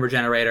random number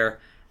generator,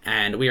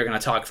 and we are going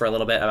to talk for a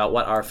little bit about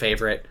what our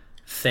favorite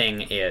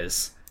thing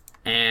is.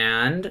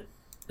 And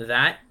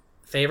that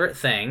favorite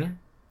thing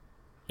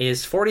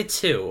is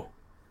 42.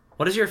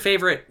 What is your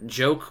favorite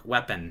joke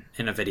weapon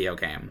in a video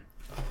game?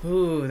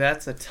 Ooh,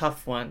 that's a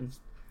tough one.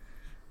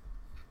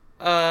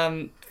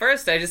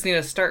 First I just need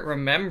to start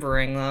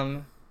remembering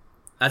them.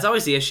 That's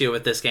always the issue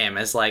with this game.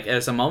 Is like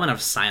there's a moment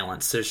of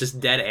silence. There's just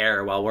dead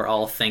air while we're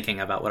all thinking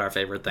about what our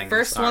favorite things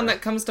First are. one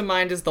that comes to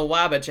mind is the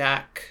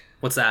Wabbajack.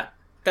 What's that?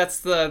 That's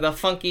the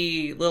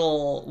funky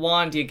little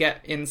wand you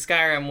get in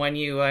Skyrim when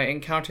you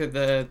encounter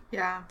the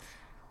Yeah.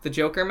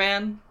 Joker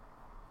man.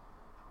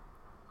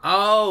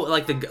 Oh,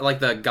 like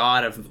the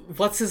god of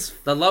What's his...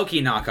 the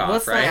Loki knockoff,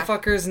 What's right? that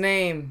fucker's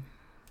name?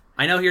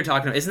 I know who you're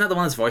talking about. Isn't that the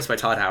one that's voiced by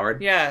Todd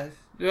Howard? Yeah.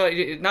 Well,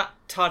 not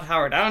Todd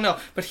Howard. I don't know.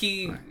 But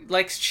he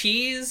likes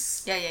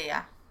cheese.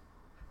 Yeah.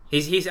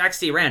 He's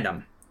XD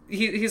random.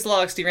 He's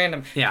XD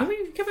random. Yeah.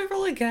 Can we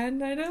roll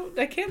again?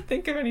 I can't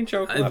think of any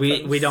joke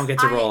weapons. We don't get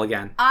to roll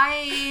again.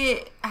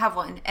 I have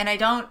one, and I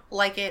don't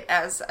like it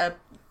as a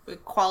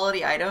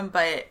quality item,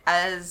 but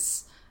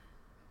as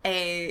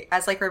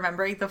like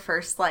remembering the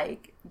first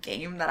like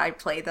game that I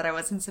played that I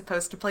wasn't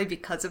supposed to play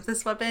because of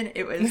this weapon,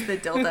 it was the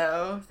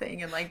dildo thing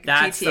in like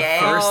That's GTA.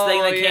 the first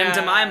thing that Oh, came to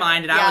yeah. my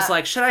mind, and I Yeah. was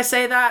like, should I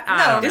say that? I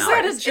No, don't know. Is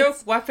that a It's-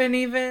 joke weapon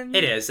even?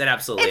 It is. It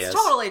absolutely It's is.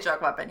 totally a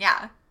joke weapon,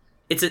 yeah.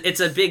 It's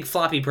a big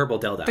floppy purple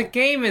dildo. The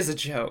game is a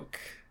joke.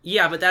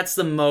 Yeah, but that's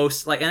the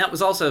most like, and that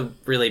was also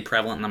really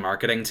prevalent in the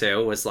marketing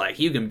too. Was like,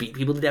 you can beat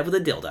people to death with a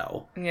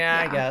dildo. Yeah,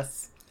 I Yeah.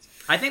 guess.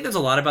 I think there's a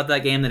lot about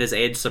that game that has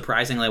aged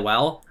surprisingly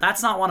well.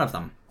 That's not one of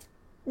them.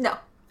 No.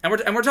 And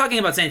we're talking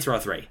about Saints Row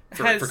 3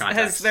 for context.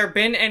 Has there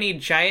been any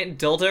giant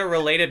dildo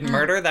related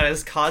murder that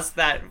has caused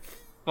that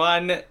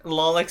fun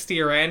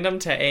LOLXD random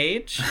to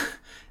age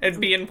and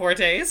be in poor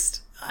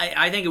taste?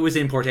 I think it was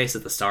in poor taste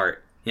at the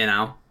start, you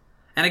know?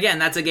 And again,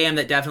 that's a game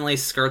that definitely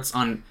skirts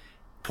on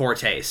poor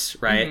taste,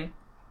 right?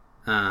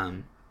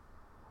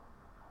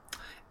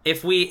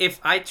 If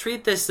I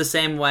treat this the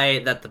same way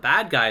that the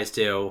bad guys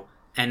do,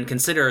 and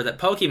consider that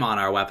Pokemon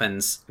are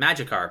weapons,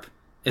 Magikarp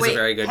is a Wait,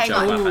 very good hang joke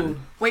on. weapon.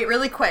 Wait,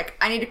 really quick.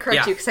 I need to correct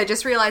Yeah. you because I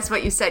just realized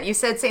what you said. You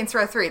said Saints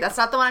Row 3. That's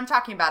not the one I'm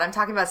talking about. I'm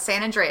talking about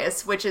San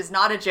Andreas, which is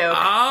not a joke.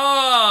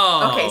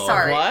 Oh! Okay,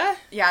 sorry. What?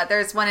 Yeah,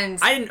 there's one in...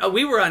 I didn't.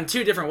 We were on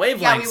two different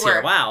wavelengths Yeah, we here.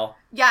 were. Wow.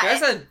 yeah,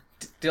 There's a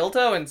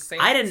dildo in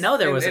Saint... I didn't know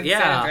there was a- in yeah.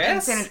 San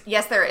Andreas?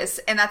 yes, there is.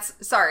 And that's...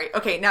 Sorry.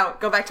 Okay, now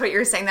go back to what you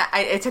were saying.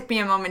 It took me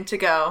a moment to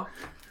go,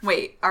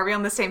 wait, are we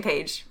on the same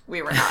page?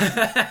 We were not.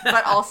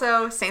 But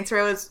also, Saints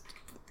Row is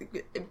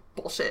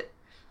bullshit.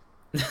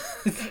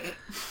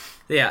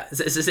 Yeah,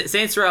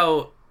 Saints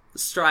Row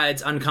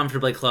strides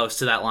uncomfortably close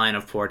to that line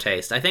of poor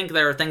taste. I think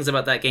there are things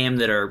about that game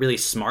that are really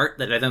smart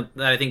that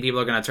I think people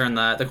are going to turn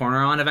the corner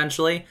on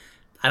eventually.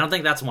 I don't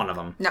think that's one of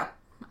them. No,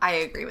 I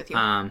agree with you.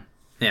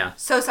 Yeah.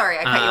 So sorry,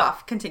 I cut you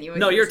off. Continue.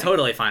 No, you're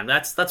totally fine.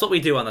 That's what we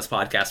do on this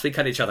podcast. We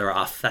cut each other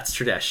off. That's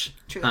tradition.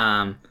 True.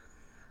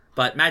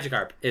 But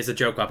Magikarp is a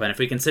joke weapon if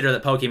we consider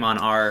that Pokemon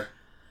are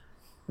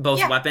both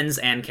Yeah. weapons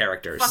and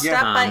characters. Fucked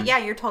up, but yeah,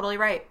 you're totally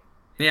right.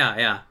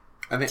 Yeah.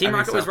 Team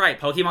Rocket was right.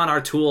 Pokemon are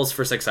tools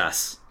for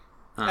success.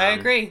 I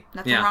agree.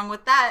 Nothing Yeah. wrong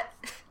with that.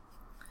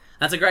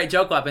 That's a great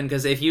joke weapon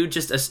because if you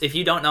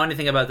don't know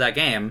anything about that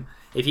game,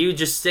 if you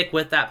just stick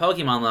with that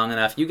Pokemon long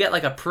enough, you get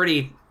like a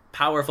pretty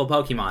powerful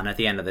Pokemon at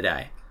the end of the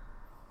day.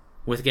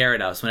 With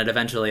Gyarados when it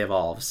eventually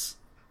evolves.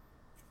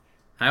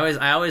 I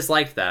always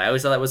liked that. I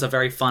always thought that was a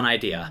very fun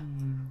idea.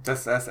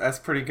 That's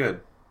pretty good.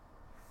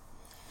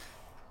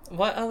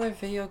 What other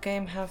video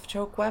game have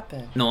joke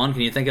weapon? Nolan,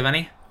 can you think of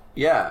any?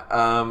 Yeah,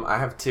 I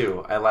have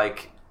two. I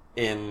like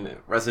in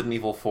Resident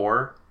Evil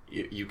 4,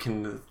 you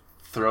can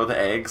throw the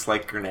eggs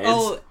like grenades.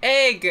 Oh,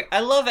 egg! I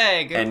love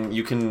egg. And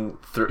you can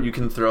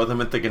throw them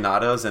at the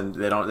Ganados, and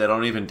they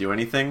don't even do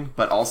anything.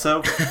 But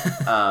also,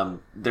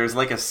 there's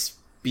like a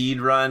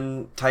speed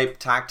run type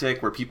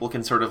tactic where people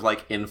can sort of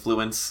like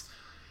influence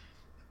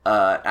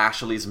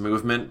Ashley's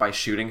movement by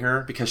shooting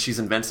her because she's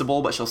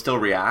invincible, but she'll still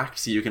react.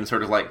 So you can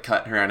sort of like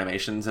cut her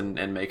animations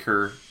and make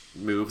her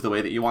move the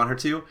way that you want her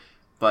to.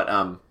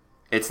 But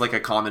it's like a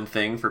common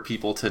thing for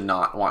people to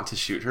not want to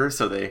shoot her,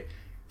 so they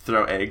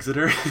throw eggs at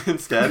her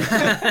instead,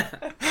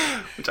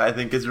 which I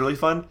think is really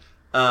fun.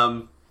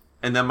 And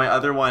then my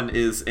other one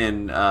is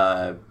in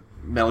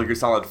Metal Gear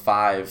Solid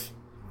 5.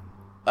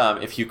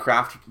 If you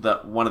craft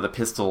one of the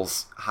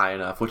pistols high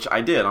enough, which I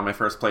did on my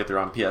first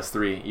playthrough on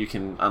PS3, you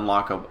can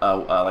unlock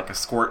a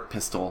squirt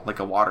pistol, like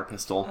a water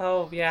pistol.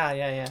 Oh,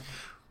 yeah.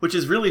 Which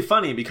is really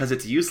funny because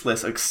it's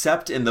useless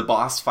except in the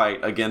boss fight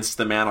against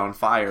the Man on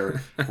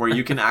Fire, where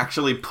you can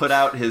actually put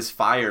out his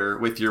fire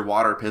with your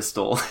water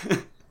pistol.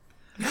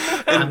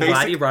 I'm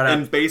glad you brought up.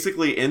 And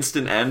basically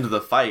instant end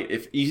the fight.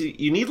 If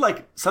you need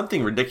like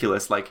something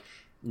ridiculous, like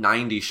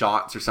 90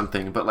 shots or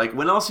something, but like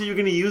when else are you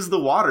going to use the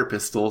water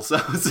pistol? So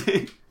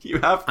you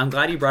have. I'm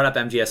glad you brought up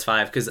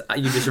MGS5 because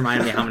you just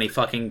reminded me how many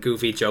fucking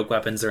goofy joke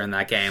weapons are in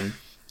that game.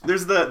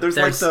 There's like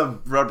the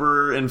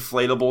rubber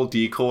inflatable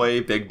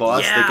decoy big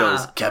boss that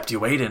goes, "Kept you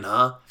waiting,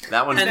 huh?"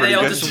 That one's And pretty they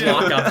all good. just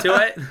walk up to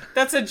it.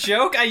 That's a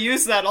joke. I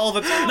use that all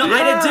the time. No,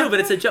 I did too, but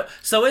it's a joke.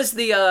 So is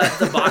the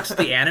box with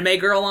the anime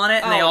girl on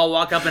it, and they all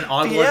walk up and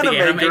ogle The at the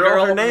anime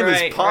girl. her name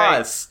Right, is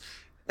Paz.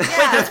 Wait,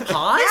 that's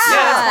Paz?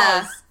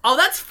 Yeah. Oh,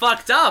 that's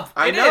fucked up.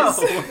 I It know.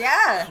 is.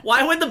 Yeah.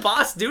 Why would the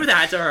boss do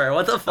that to her?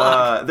 What the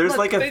fuck? There's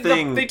like a they,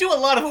 thing. They do a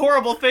lot of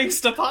horrible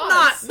things to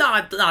Paz.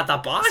 Not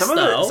the boss Some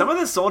though. of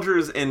the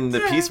soldiers in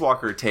the Peace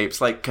Walker tapes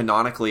like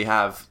canonically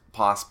have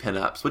Paz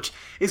pinups, which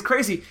is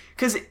crazy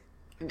because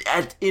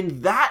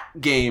in that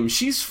game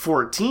she's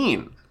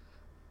 14.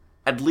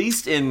 At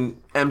least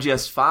in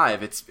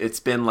MGS5, it's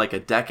been like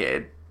a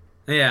decade.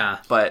 Yeah.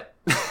 But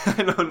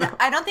I don't know.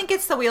 I don't think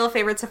it's the wheel of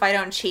favorites if I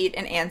don't cheat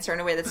and answer in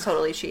a way that's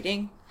totally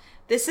cheating.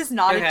 This is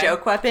not a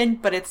joke weapon,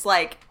 but it's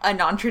like a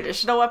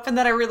non-traditional weapon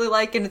that I really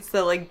like, and it's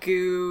the like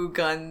goo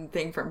gun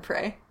thing from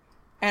Prey.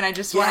 And I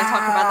just want to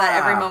talk about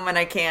that every moment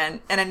I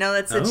can. And I know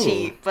that's a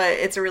cheat, but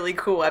it's a really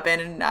cool weapon,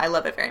 and I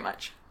love it very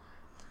much.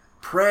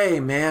 Prey,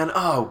 man.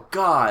 Oh,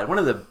 God. One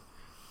of the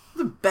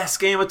best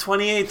game of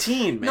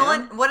 2018, man.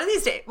 Nolan, one of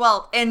these days,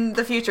 well, in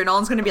the future,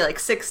 Nolan's going to be like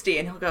 60,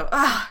 and he'll go,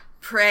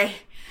 Prey.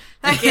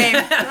 That game,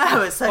 that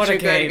was such a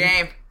good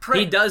game.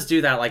 He does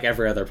do that like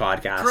every other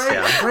podcast.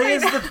 Prey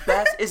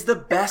is the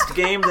best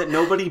game that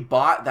nobody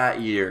bought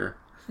that year.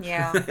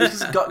 Yeah. It's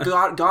just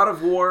God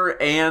of War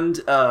and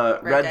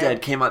Red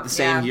Dead came out the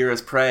same year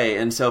as Prey,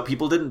 and so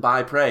people didn't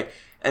buy Prey.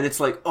 And it's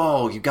like,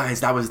 oh, you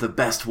guys, that was the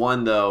best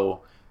one,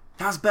 though.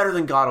 That was better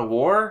than God of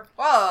War.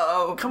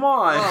 Whoa. Come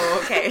on.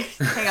 Oh, okay.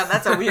 Hang on,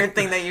 that's a weird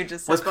thing that you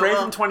just said. Was Prey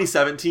from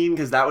 2017?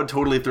 Because that would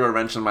totally throw a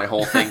wrench in my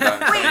whole thing.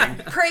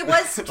 Wait, Prey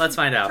was... Let's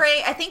find out.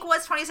 Prey, I think,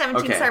 was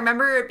 2017, because I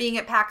remember it being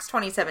at PAX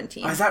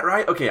 2017. Oh, is that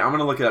right? Okay, I'm going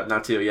to look it up now,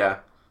 too, yeah.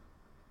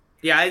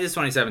 Yeah, it is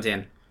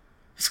 2017.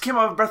 This came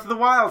out, Breath of the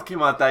Wild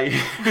came out that year.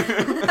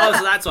 Oh,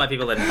 so that's why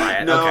people didn't buy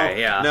it.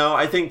 Okay, yeah. No,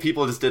 I think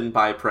people just didn't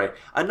buy Prey.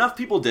 Enough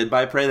people did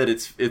buy Prey that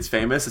it's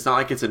famous. It's not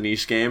like it's a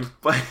niche game,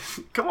 but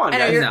come on,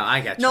 guys. No, I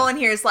get you. Nolan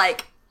here is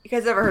like, you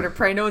guys ever heard of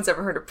Prey? No one's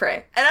ever heard of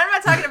Prey. And I'm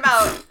not talking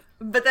about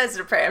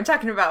Bethesda Prey. I'm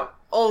talking about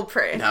old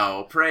Prey.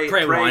 No, Prey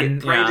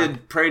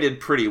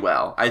did pretty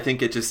well. I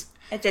think it just...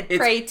 It did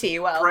pretty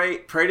well.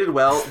 Prey did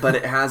well, but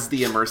it has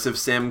the immersive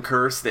sim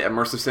curse. The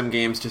immersive sim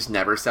games just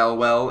never sell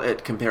well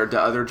compared to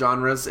other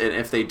genres. And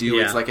if they do,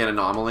 it's like an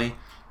anomaly.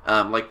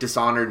 Like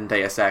Dishonored and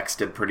Deus Ex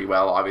did pretty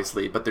well,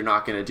 obviously, but they're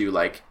not going to do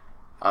like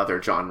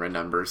other genre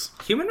numbers.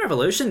 Human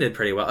Revolution did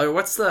pretty well. Or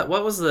what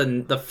was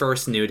the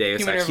first new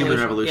Deus Ex? Human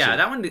Revolution. Yeah,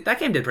 that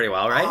game did pretty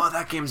well, right? Oh,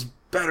 that game's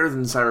better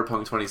than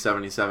Cyberpunk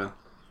 2077.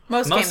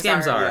 Most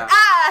games are. Yeah.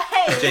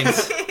 Hey!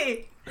 Jinx.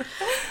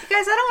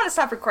 Guys, I don't want to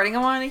stop recording. I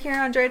want to hear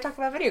Andrea talk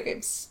about video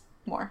games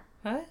more.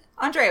 What?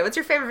 Andrea, what's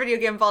your favorite video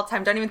game of all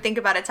time? Don't even think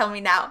about it. Tell me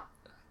now.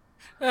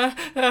 You're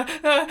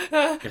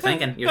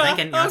thinking. You're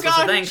not supposed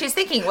to think. She's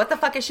thinking. What the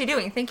fuck is she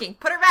doing? Thinking.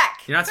 Put her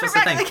back. You're not supposed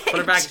to think. Put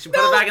her back. Put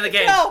her back in the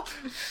cage. No,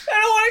 I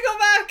don't want to go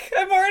back.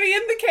 I'm already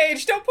in the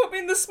cage. Don't put me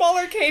in the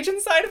smaller cage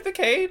inside of the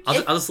cage.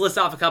 I'll just list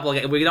off a couple.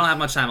 We don't have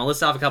much time. I'll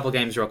list off a couple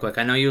games real quick.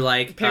 I know you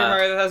like Paper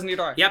Mario: The Thousand Year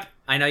Door. Yep.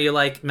 I know you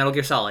like Metal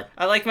Gear Solid.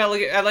 I like Metal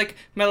Gear. I like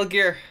Metal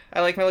Gear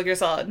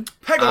Solid.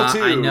 Peggle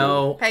 2. I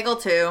know. Peggle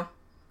 2.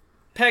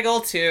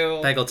 Peggle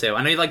 2. Peggle 2.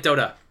 I know you like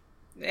Dota.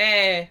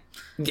 You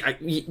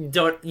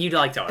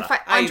like Dota.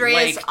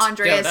 Andrea's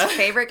Dota.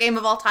 favorite game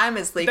of all time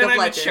is League Then of I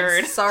Legends.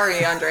 matured.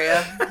 Sorry,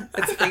 Andrea.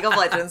 It's League of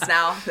Legends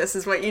now. This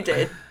is what you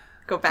did.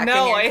 Go back in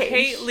No, your I cage.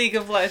 hate League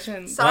of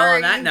Legends. Sorry. Well,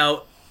 on that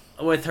note,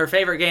 with her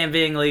favorite game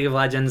being League of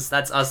Legends,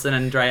 that's us and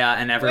Andrea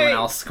and everyone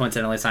else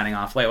coincidentally signing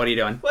off. Wait, what are you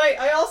doing? Wait,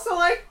 I also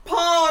like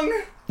Pong.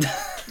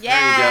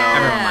 Yeah.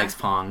 Everyone likes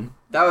Pong.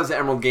 That was the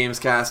Emerald Games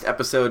Cast,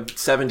 episode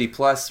 70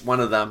 plus, one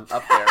of them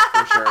up there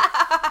for sure.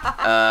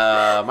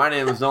 My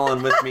name is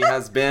Nolan. With me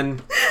has been...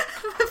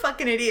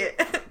 Fucking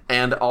idiot.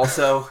 And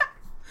also...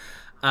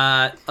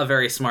 a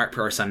very smart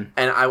person.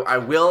 And I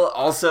will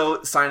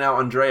also sign out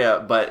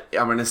Andrea, but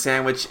I'm going to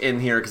sandwich in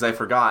here because I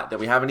forgot that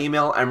we have an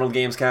email,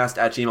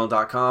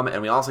 emeraldgamescast@gmail.com,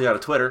 and we also got a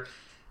Twitter,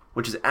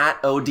 which is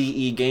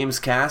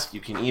 @ODEGamescast.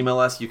 You can email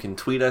us, you can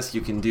tweet us,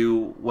 you can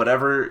do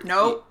whatever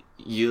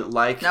you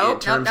like in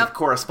terms of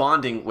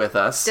corresponding with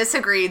us.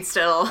 Disagreed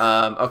still.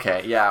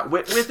 Okay, yeah,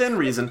 within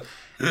reason.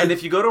 And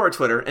if you go to our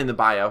Twitter, in the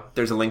bio,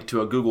 there's a link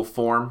to a Google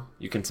form.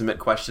 You can submit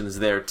questions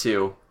there,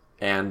 too.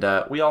 And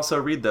we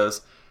also read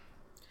those.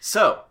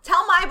 So,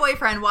 tell my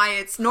boyfriend why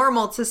it's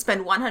normal to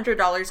spend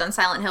 $100 on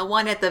Silent Hill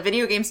 1 at the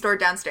video game store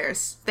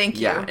downstairs. Thank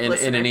you, yeah,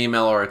 in an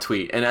email or a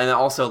tweet. And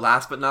also,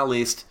 last but not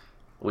least,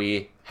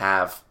 we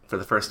have, for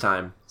the first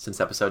time since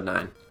episode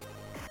 9...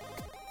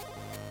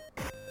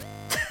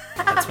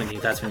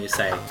 That's when you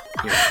say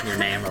your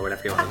name or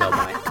whatever you want to go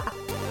by.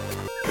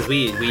 Because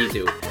we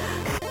do.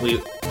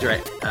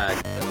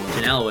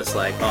 Janelle was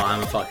like, oh,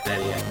 I'm a fucking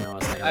idiot. And I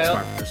was like, I'm a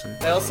smart person.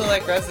 I also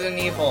like Resident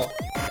Evil.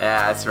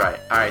 Yeah, that's right.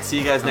 All right, see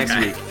you guys next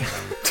week.